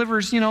up and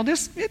delivers,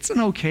 it's an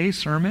okay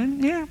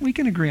sermon. Yeah, we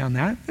can agree on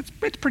that. It's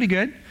pretty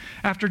good.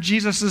 After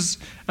Jesus'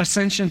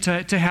 ascension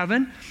to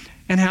heaven.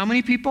 And how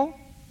many people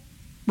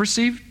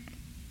received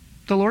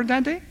the Lord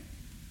that day?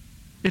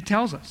 It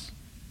tells us.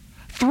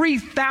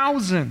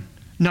 3,000.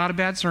 Not a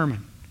bad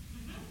sermon.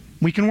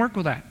 We can work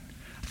with that.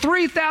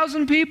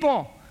 3,000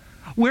 people.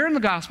 Where in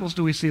the Gospels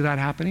do we see that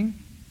happening?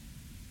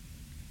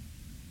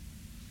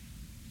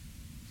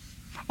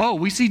 Oh,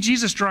 we see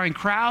Jesus drawing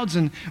crowds,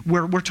 and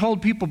we're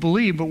told people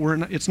believe, but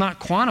it's not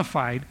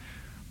quantified.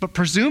 But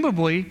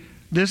presumably,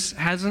 this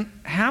hasn't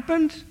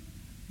happened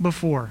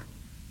before.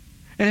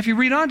 And if you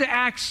read on to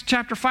Acts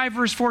chapter 5,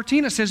 verse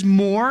 14, it says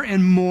more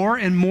and more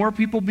and more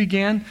people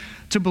began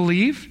to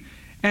believe.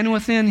 And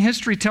within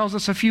history tells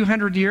us a few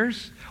hundred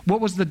years, what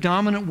was the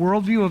dominant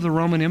worldview of the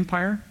Roman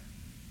Empire?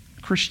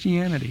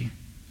 Christianity.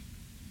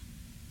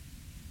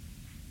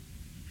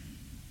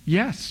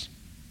 Yes,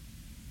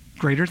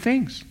 greater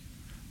things.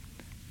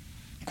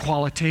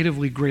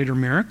 Qualitatively greater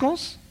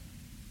miracles.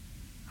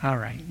 All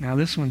right, now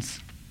this one's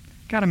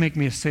got to make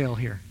me a sale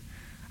here.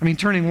 I mean,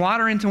 turning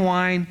water into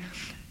wine,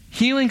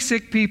 healing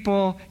sick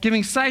people,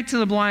 giving sight to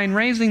the blind,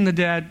 raising the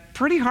dead.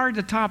 Pretty hard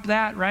to top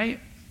that, right?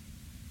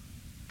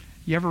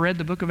 You ever read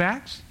the book of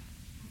Acts?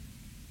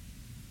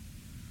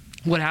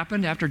 What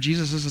happened after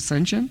Jesus'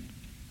 ascension?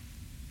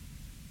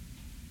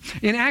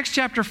 In Acts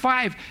chapter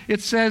 5,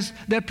 it says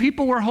that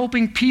people were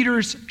hoping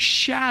Peter's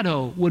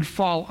shadow would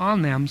fall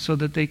on them so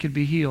that they could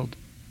be healed.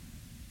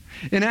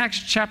 In Acts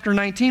chapter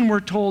 19,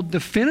 we're told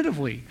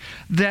definitively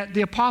that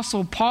the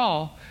Apostle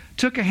Paul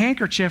took a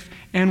handkerchief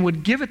and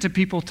would give it to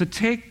people to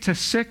take to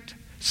sick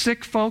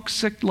sick folks,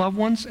 sick loved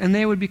ones, and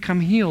they would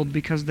become healed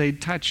because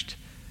they'd touched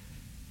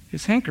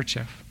his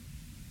handkerchief.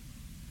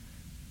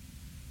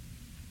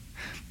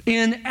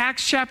 In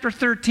Acts chapter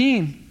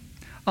 13,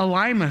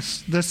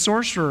 Elymas, the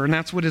sorcerer, and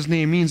that's what his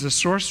name means, the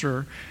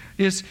sorcerer,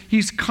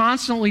 he's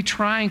constantly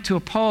trying to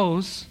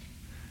oppose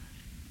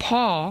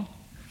Paul.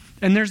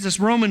 And there's this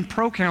Roman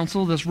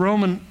proconsul, this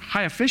Roman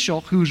high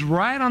official, who's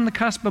right on the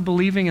cusp of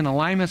believing, and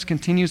Elymas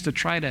continues to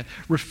try to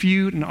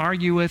refute and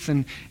argue with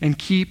and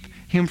keep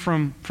him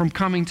from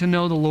coming to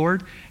know the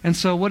Lord. And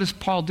so what does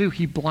Paul do?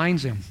 He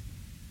blinds him.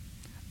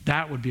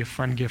 That would be a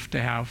fun gift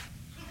to have.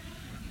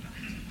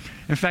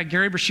 In fact,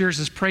 Gary Brashears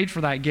has prayed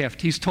for that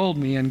gift. He's told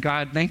me, and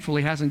God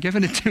thankfully hasn't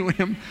given it to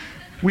him.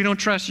 We don't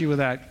trust you with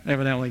that,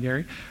 evidently,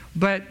 Gary.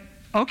 But,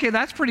 okay,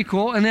 that's pretty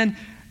cool. And then,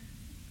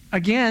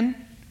 again,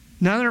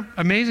 another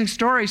amazing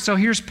story. So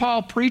here's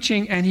Paul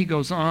preaching, and he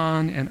goes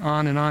on and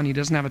on and on. He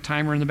doesn't have a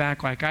timer in the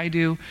back like I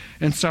do.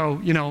 And so,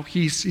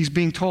 he's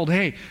being told,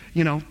 hey,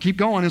 keep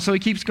going. And so he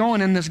keeps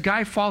going, and this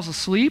guy falls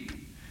asleep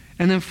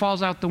and then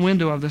falls out the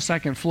window of the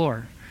second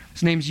floor.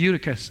 His name's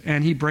Eutychus,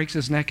 and he breaks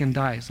his neck and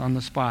dies on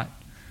the spot.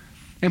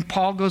 And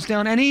Paul goes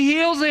down, and he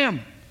heals him.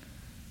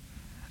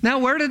 Now,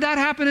 where did that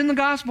happen in the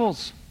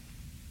Gospels?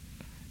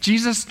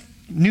 Jesus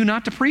knew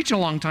not to preach a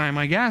long time,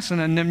 I guess,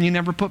 and then you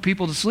never put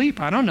people to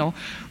sleep. I don't know.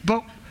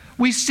 But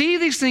we see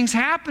these things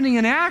happening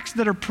in Acts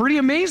that are pretty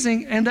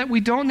amazing and that we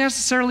don't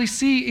necessarily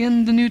see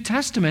in the New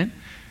Testament.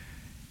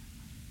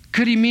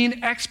 Could he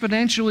mean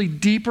exponentially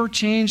deeper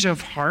change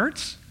of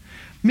hearts?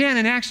 Man,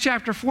 in Acts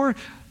chapter 4,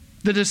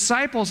 the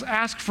disciples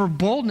ask for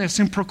boldness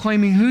in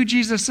proclaiming who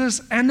Jesus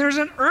is, and there's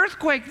an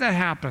earthquake that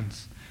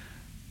happens.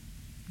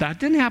 That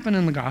didn't happen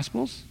in the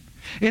Gospels.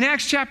 In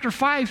Acts chapter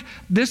 5,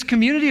 this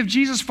community of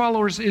Jesus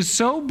followers is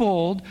so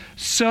bold,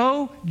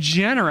 so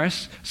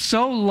generous,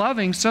 so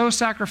loving, so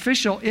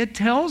sacrificial, it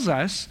tells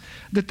us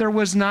that there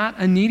was not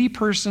a needy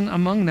person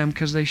among them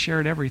because they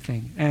shared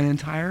everything. An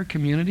entire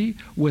community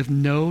with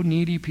no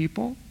needy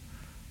people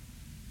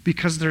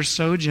because they're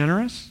so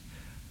generous.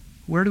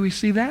 Where do we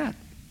see that?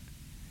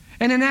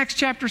 And in Acts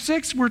chapter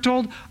 6, we're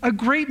told a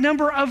great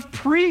number of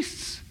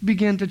priests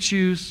began to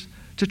choose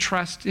to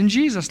trust in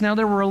Jesus. Now,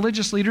 there were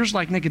religious leaders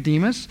like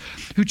Nicodemus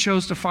who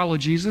chose to follow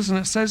Jesus, and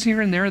it says here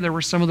and there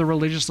were some of the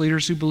religious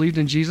leaders who believed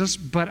in Jesus,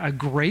 but a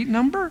great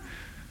number?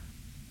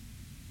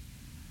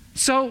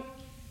 So,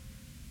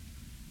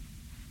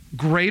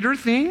 greater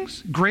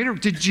things?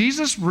 Did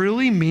Jesus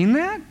really mean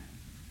that?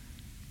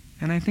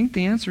 And I think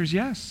the answer is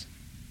yes.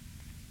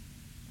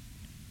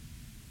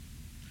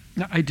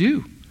 Now, I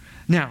do.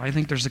 Now, I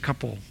think there's a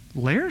couple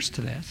layers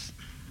to this.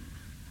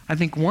 I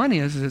think one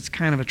is it's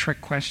kind of a trick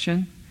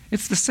question.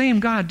 It's the same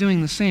God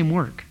doing the same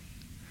work.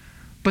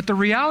 But the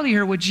reality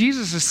here, what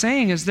Jesus is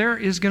saying is there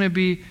is going to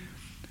be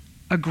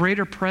a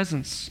greater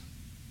presence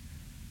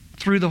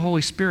through the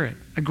Holy Spirit,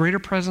 a greater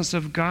presence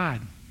of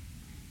God.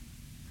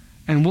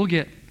 And we'll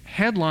get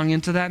headlong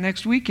into that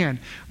next weekend.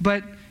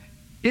 But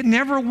it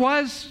never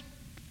was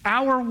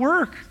our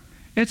work.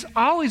 It's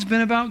always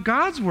been about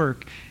God's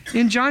work.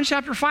 In John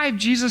chapter 5,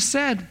 Jesus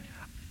said,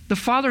 the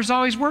Father's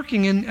always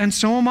working, and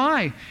so am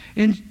I.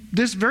 In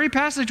this very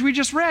passage we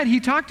just read, he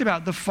talked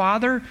about the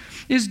Father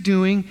is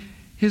doing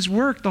his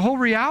work. The whole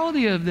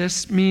reality of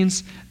this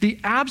means the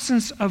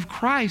absence of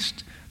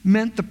Christ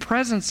meant the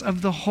presence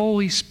of the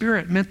Holy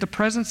Spirit, meant the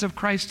presence of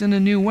Christ in a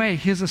new way.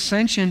 His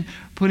ascension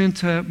put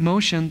into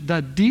motion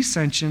the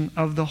descension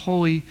of the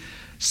Holy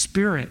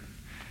Spirit.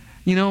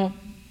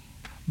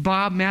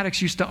 Bob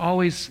Maddox used to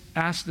always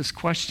ask this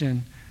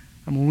question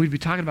when we'd be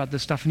talking about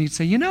this stuff, and he'd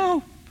say,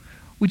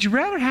 would you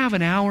rather have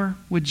an hour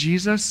with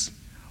Jesus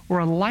or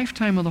a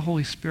lifetime of the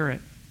Holy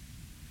Spirit?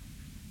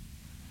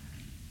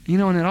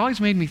 And it always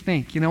made me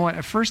think,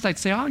 at first I'd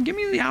say, give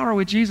me the hour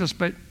with Jesus,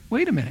 but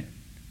wait a minute.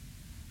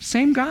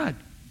 Same God.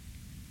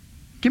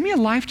 Give me a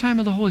lifetime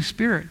of the Holy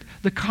Spirit,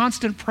 the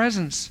constant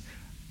presence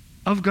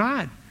of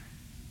God.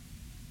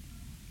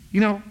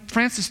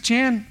 Francis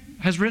Chan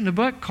has written a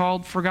book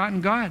called Forgotten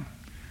God,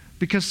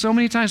 because so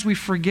many times we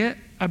forget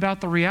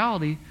about the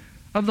reality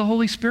of the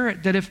Holy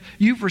Spirit, that if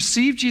you've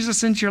received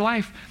Jesus into your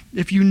life,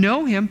 if you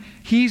know him,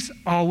 he's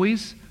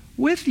always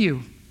with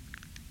you.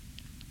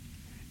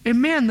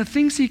 And man, the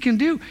things he can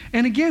do.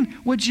 And again,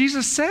 what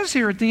Jesus says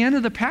here at the end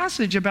of the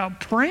passage about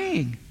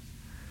praying,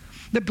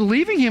 that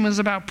believing him is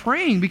about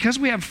praying because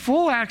we have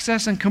full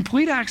access and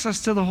complete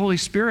access to the Holy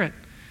Spirit.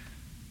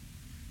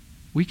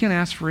 We can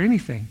ask for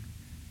anything.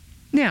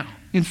 Now,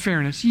 in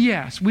fairness,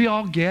 yes, we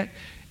all get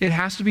it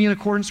has to be in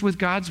accordance with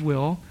God's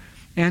will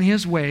and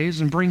his ways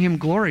and bring him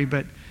glory.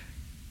 But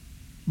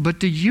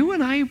do you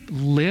and I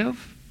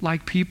live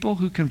like people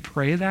who can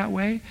pray that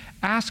way?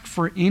 Ask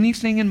for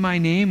anything in my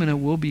name and it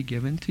will be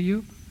given to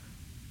you?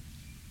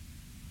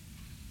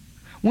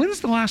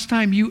 When's the last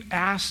time you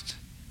asked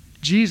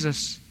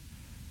Jesus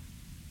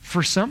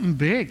for something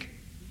big?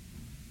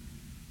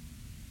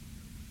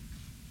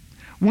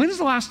 When's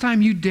the last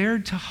time you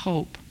dared to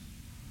hope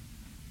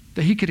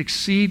that he could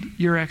exceed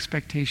your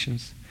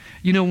expectations?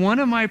 One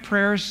of my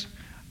prayers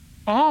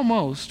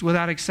almost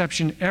without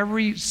exception,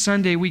 every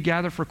Sunday we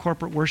gather for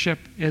corporate worship,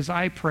 as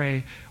I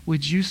pray,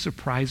 would you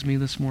surprise me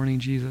this morning,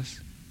 Jesus,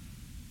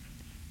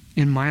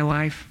 in my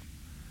life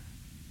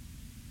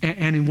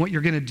and in what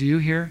you're going to do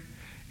here?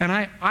 And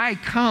I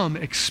come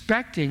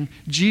expecting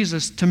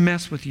Jesus to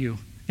mess with you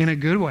in a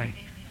good way,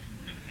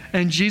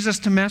 and Jesus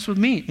to mess with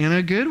me in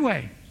a good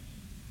way.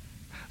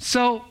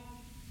 So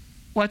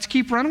let's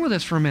keep running with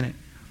this for a minute.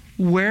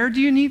 Where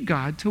do you need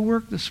God to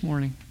work this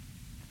morning?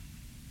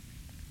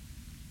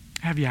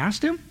 Have you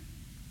asked him?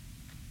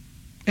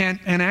 And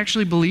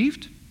actually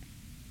believed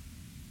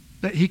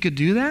that he could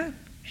do that?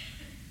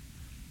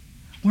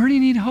 Where do you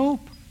need hope?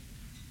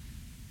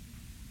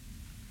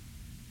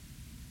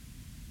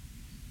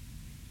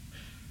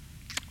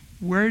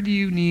 Where do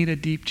you need a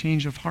deep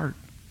change of heart?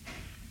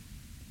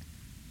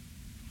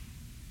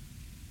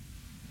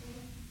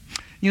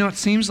 You know, it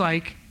seems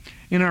like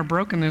in our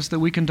brokenness that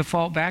we can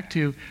default back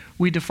to,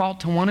 we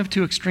default to one of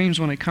two extremes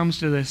when it comes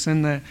to this.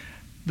 And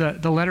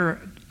the letter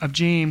of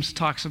James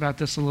talks about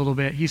this a little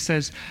bit. He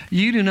says,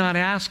 you do not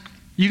have,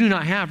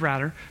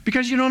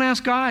 because you don't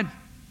ask God.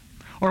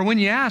 Or when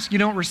you ask, you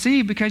don't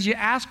receive because you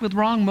ask with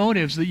wrong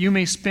motives, that you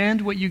may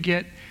spend what you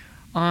get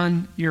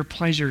on your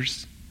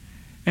pleasures.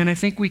 And I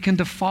think we can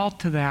default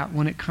to that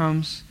when it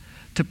comes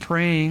to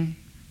praying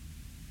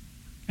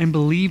and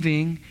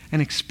believing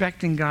and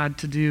expecting God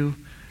to do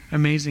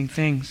amazing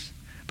things.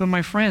 But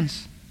my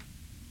friends,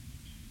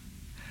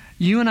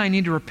 you and I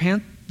need to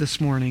repent this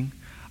morning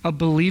of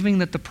believing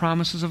that the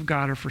promises of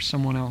God are for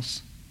someone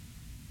else.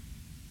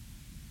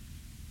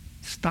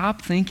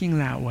 Stop thinking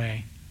that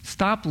way.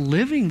 Stop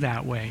living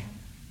that way.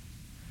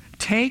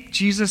 Take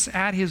Jesus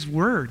at his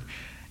word.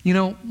 You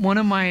know, one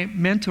of my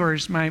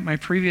mentors, my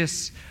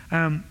previous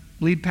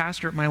lead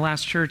pastor at my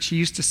last church, he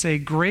used to say,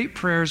 great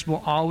prayers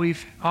will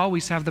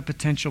always have the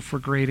potential for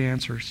great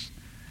answers.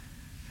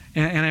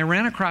 And I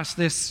ran across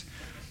this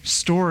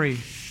story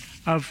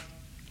of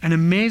an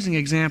amazing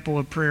example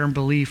of prayer and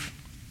belief.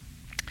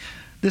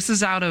 This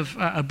is out of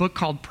a book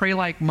called Pray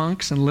Like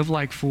Monks and Live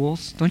Like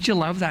Fools. Don't you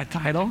love that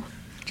title?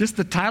 Just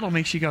the title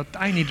makes you go,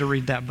 I need to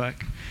read that book.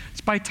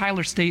 It's by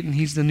Tyler Staton.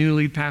 He's the new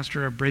lead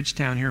pastor of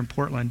Bridgetown here in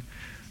Portland.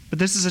 But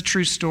this is a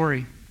true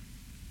story.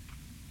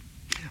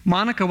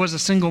 Monica was a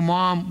single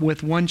mom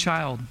with one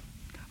child,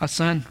 a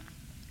son.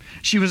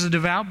 She was a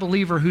devout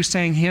believer who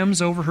sang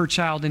hymns over her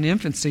child in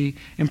infancy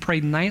and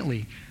prayed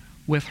nightly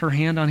with her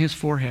hand on his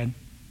forehead.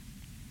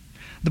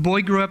 The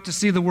boy grew up to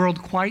see the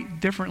world quite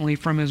differently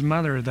from his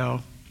mother,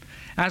 though.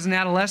 As an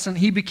adolescent,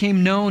 he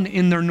became known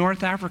in their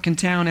North African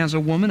town as a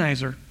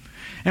womanizer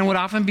and would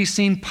often be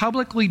seen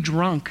publicly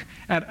drunk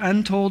at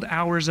untold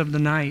hours of the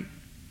night.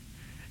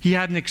 He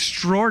had an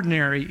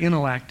extraordinary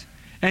intellect,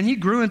 and he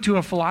grew into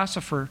a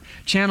philosopher,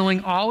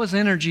 channeling all his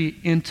energy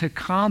into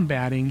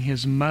combating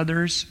his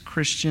mother's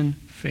Christian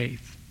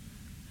faith.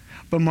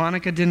 But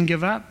Monica didn't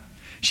give up.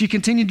 She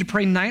continued to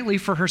pray nightly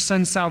for her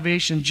son's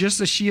salvation,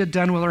 just as she had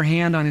done with her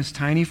hand on his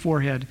tiny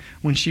forehead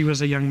when she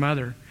was a young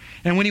mother.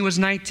 And when he was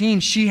 19,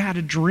 she had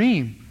a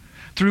dream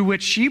through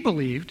which she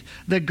believed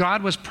that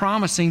God was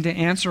promising to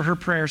answer her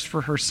prayers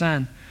for her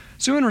son.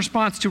 So in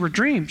response to her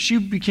dream, she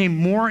became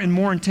more and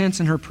more intense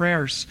in her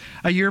prayers.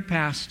 A year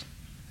passed,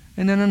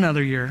 and then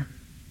another year,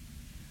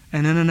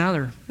 and then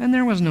another. And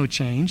there was no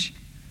change,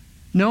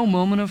 no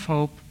moment of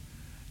hope,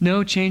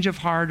 no change of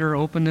heart or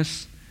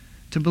openness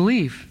to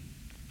believe.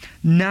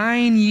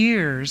 9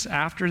 years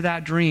after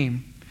that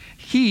dream,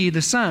 he,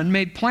 the son,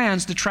 made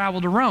plans to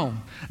travel to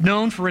Rome,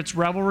 known for its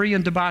revelry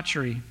and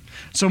debauchery.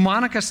 So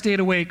Monica stayed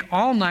awake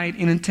all night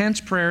in intense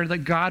prayer that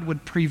God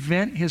would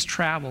prevent his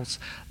travels.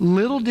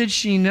 Little did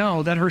she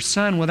know that her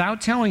son,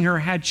 without telling her,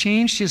 had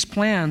changed his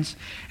plans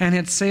and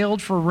had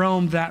sailed for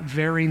Rome that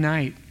very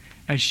night,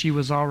 as she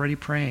was already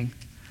praying.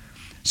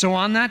 So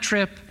on that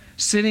trip,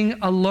 sitting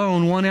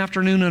alone one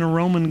afternoon in a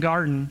Roman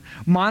garden,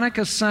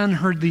 Monica's son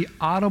heard the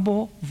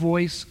audible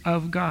voice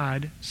of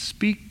God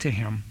speak to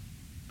him.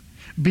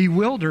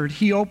 Bewildered,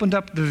 he opened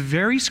up the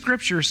very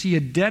scriptures he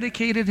had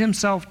dedicated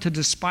himself to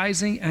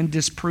despising and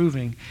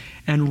disproving.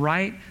 And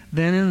right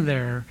then and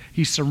there,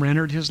 he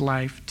surrendered his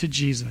life to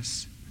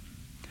Jesus.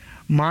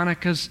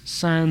 Monica's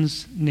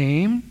son's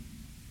name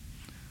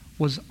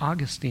was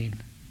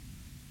Augustine.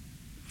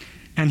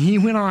 And he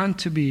went on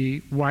to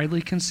be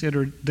widely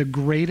considered the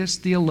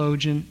greatest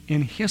theologian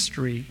in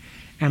history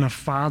and a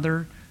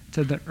father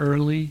to the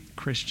early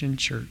Christian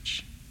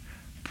church.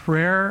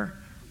 Prayer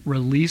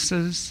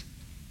releases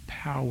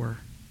power.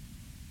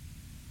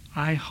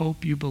 I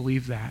hope you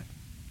believe that.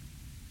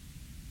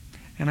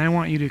 And I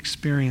want you to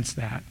experience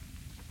that.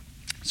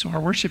 So our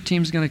worship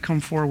team is going to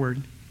come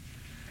forward.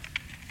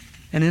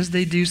 And as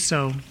they do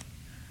so,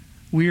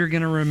 we are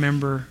going to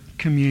remember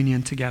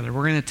communion together.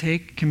 We're going to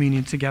take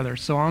communion together.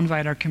 So I'll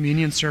invite our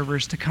communion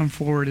servers to come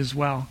forward as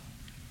well.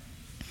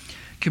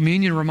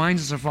 Communion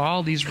reminds us of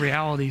all these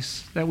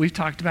realities that we've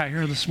talked about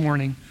here this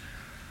morning.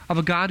 Of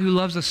a God who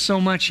loves us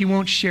so much, he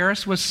won't share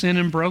us with sin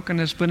and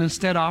brokenness, but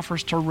instead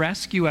offers to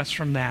rescue us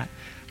from that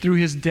through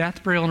his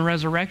death, burial, and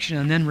resurrection,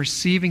 and then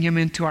receiving him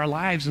into our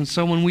lives. And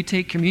so when we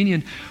take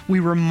communion, we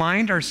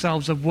remind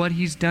ourselves of what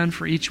he's done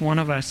for each one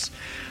of us.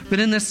 But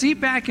in the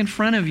seat back in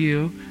front of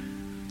you,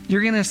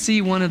 you're going to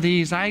see one of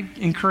these. I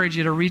encourage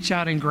you to reach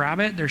out and grab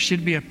it. There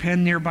should be a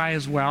pen nearby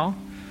as well.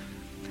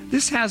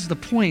 This has the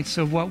points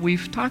of what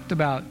we've talked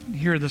about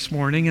here this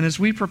morning. And as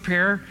we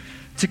prepare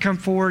to come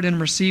forward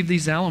and receive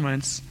these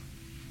elements,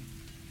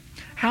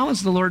 how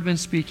has the Lord been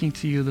speaking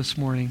to you this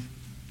morning?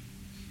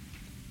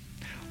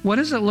 What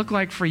does it look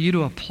like for you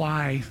to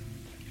apply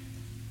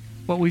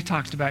what we've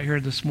talked about here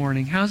this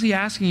morning? How's he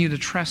asking you to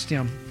trust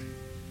him?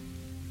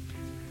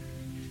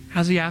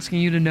 How's he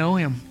asking you to know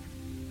him,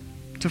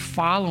 to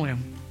follow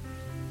him,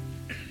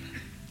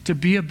 to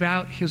be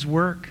about his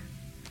work,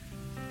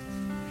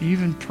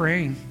 even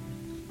praying,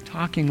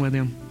 talking with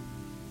him?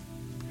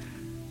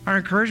 Our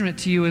encouragement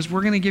to you is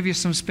we're going to give you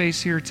some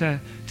space here to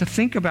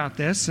think about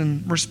this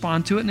and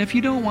respond to it. And if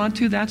you don't want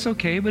to, that's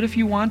okay. But if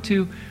you want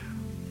to,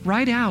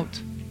 write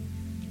out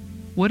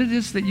what it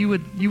is that you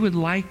would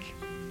like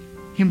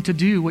him to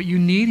do, what you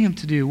need him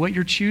to do, what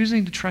you're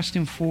choosing to trust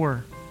him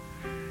for.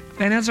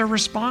 And as a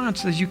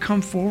response, as you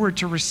come forward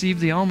to receive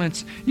the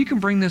elements, you can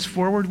bring this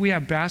forward. We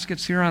have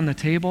baskets here on the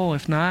table.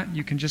 If not,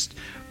 you can just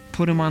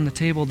put them on the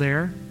table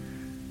there.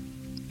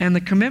 And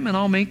the commitment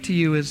I'll make to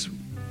you is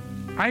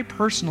I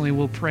personally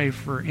will pray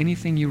for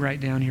anything you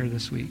write down here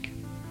this week.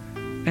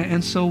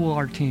 And so will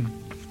our team.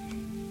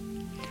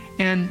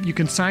 And you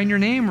can sign your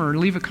name or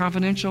leave it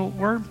confidential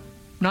or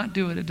not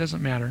do it. It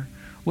doesn't matter.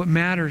 What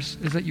matters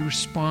is that you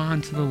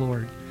respond to the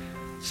Lord.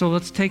 So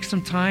let's take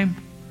some time.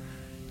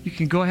 You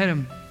can go ahead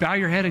and bow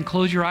your head and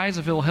close your eyes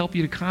if it will help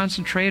you to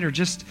concentrate, or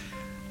just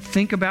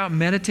think about,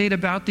 meditate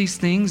about these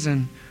things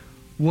and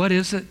what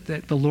is it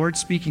that the Lord's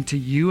speaking to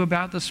you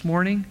about this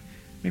morning.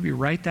 Maybe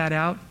write that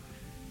out,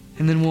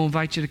 and then we'll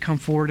invite you to come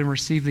forward and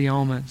receive the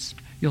elements.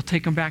 You'll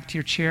take them back to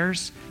your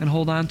chairs and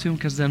hold on to them,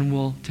 because then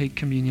we'll take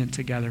communion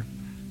together.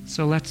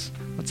 So let's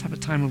have a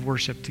time of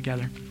worship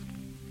together.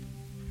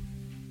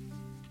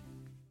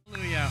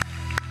 Hallelujah.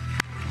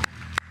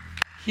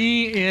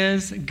 He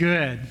is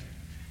good.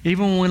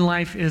 Even when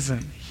life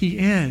isn't. He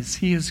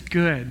is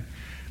good.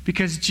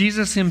 Because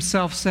Jesus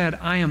himself said,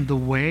 I am the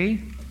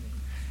way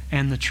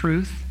and the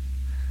truth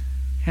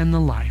and the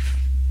life.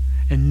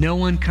 And no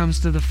one comes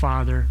to the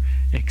Father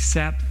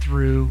except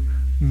through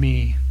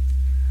me.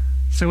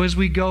 So as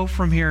we go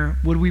from here,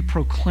 would we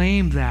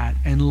proclaim that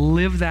and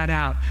live that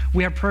out?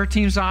 We have prayer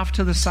teams off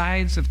to the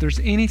sides. If there's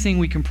anything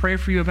we can pray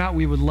for you about,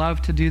 we would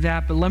love to do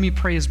that. But let me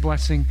pray his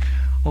blessing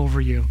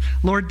over you.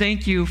 Lord,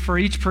 thank you for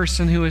each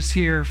person who is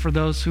here, for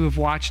those who have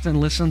watched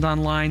and listened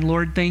online.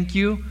 Lord, thank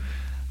you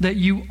that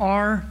you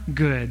are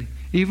good,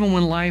 even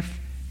when life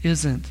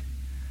isn't.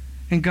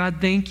 And God,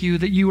 thank you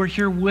that you are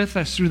here with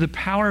us through the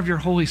power of your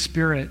Holy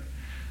Spirit.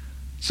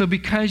 So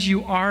because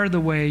you are the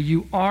way,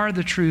 you are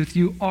the truth,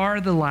 you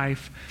are the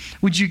life,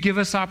 would you give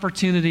us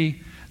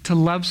opportunity to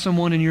love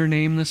someone in your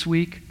name this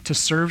week, to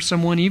serve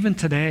someone even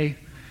today,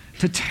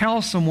 to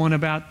tell someone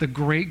about the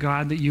great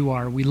God that you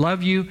are. We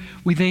love you.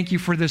 We thank you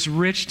for this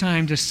rich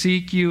time to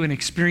seek you and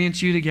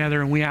experience you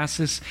together. And we ask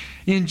this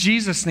in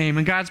Jesus' name.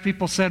 And God's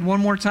people said one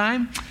more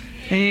time,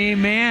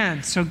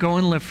 Amen. So go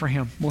and live for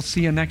him. We'll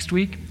see you next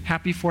week.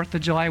 Happy 4th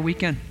of July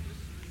weekend.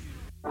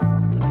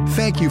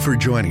 Thank you for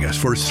joining us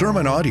for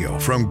sermon audio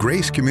from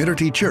Grace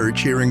Community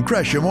Church here in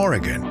Gresham,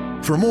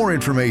 Oregon. For more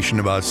information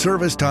about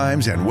service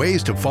times and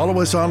ways to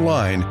follow us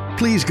online,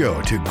 please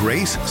go to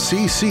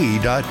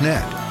gracecc.net.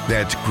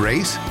 That's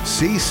gracecc.net.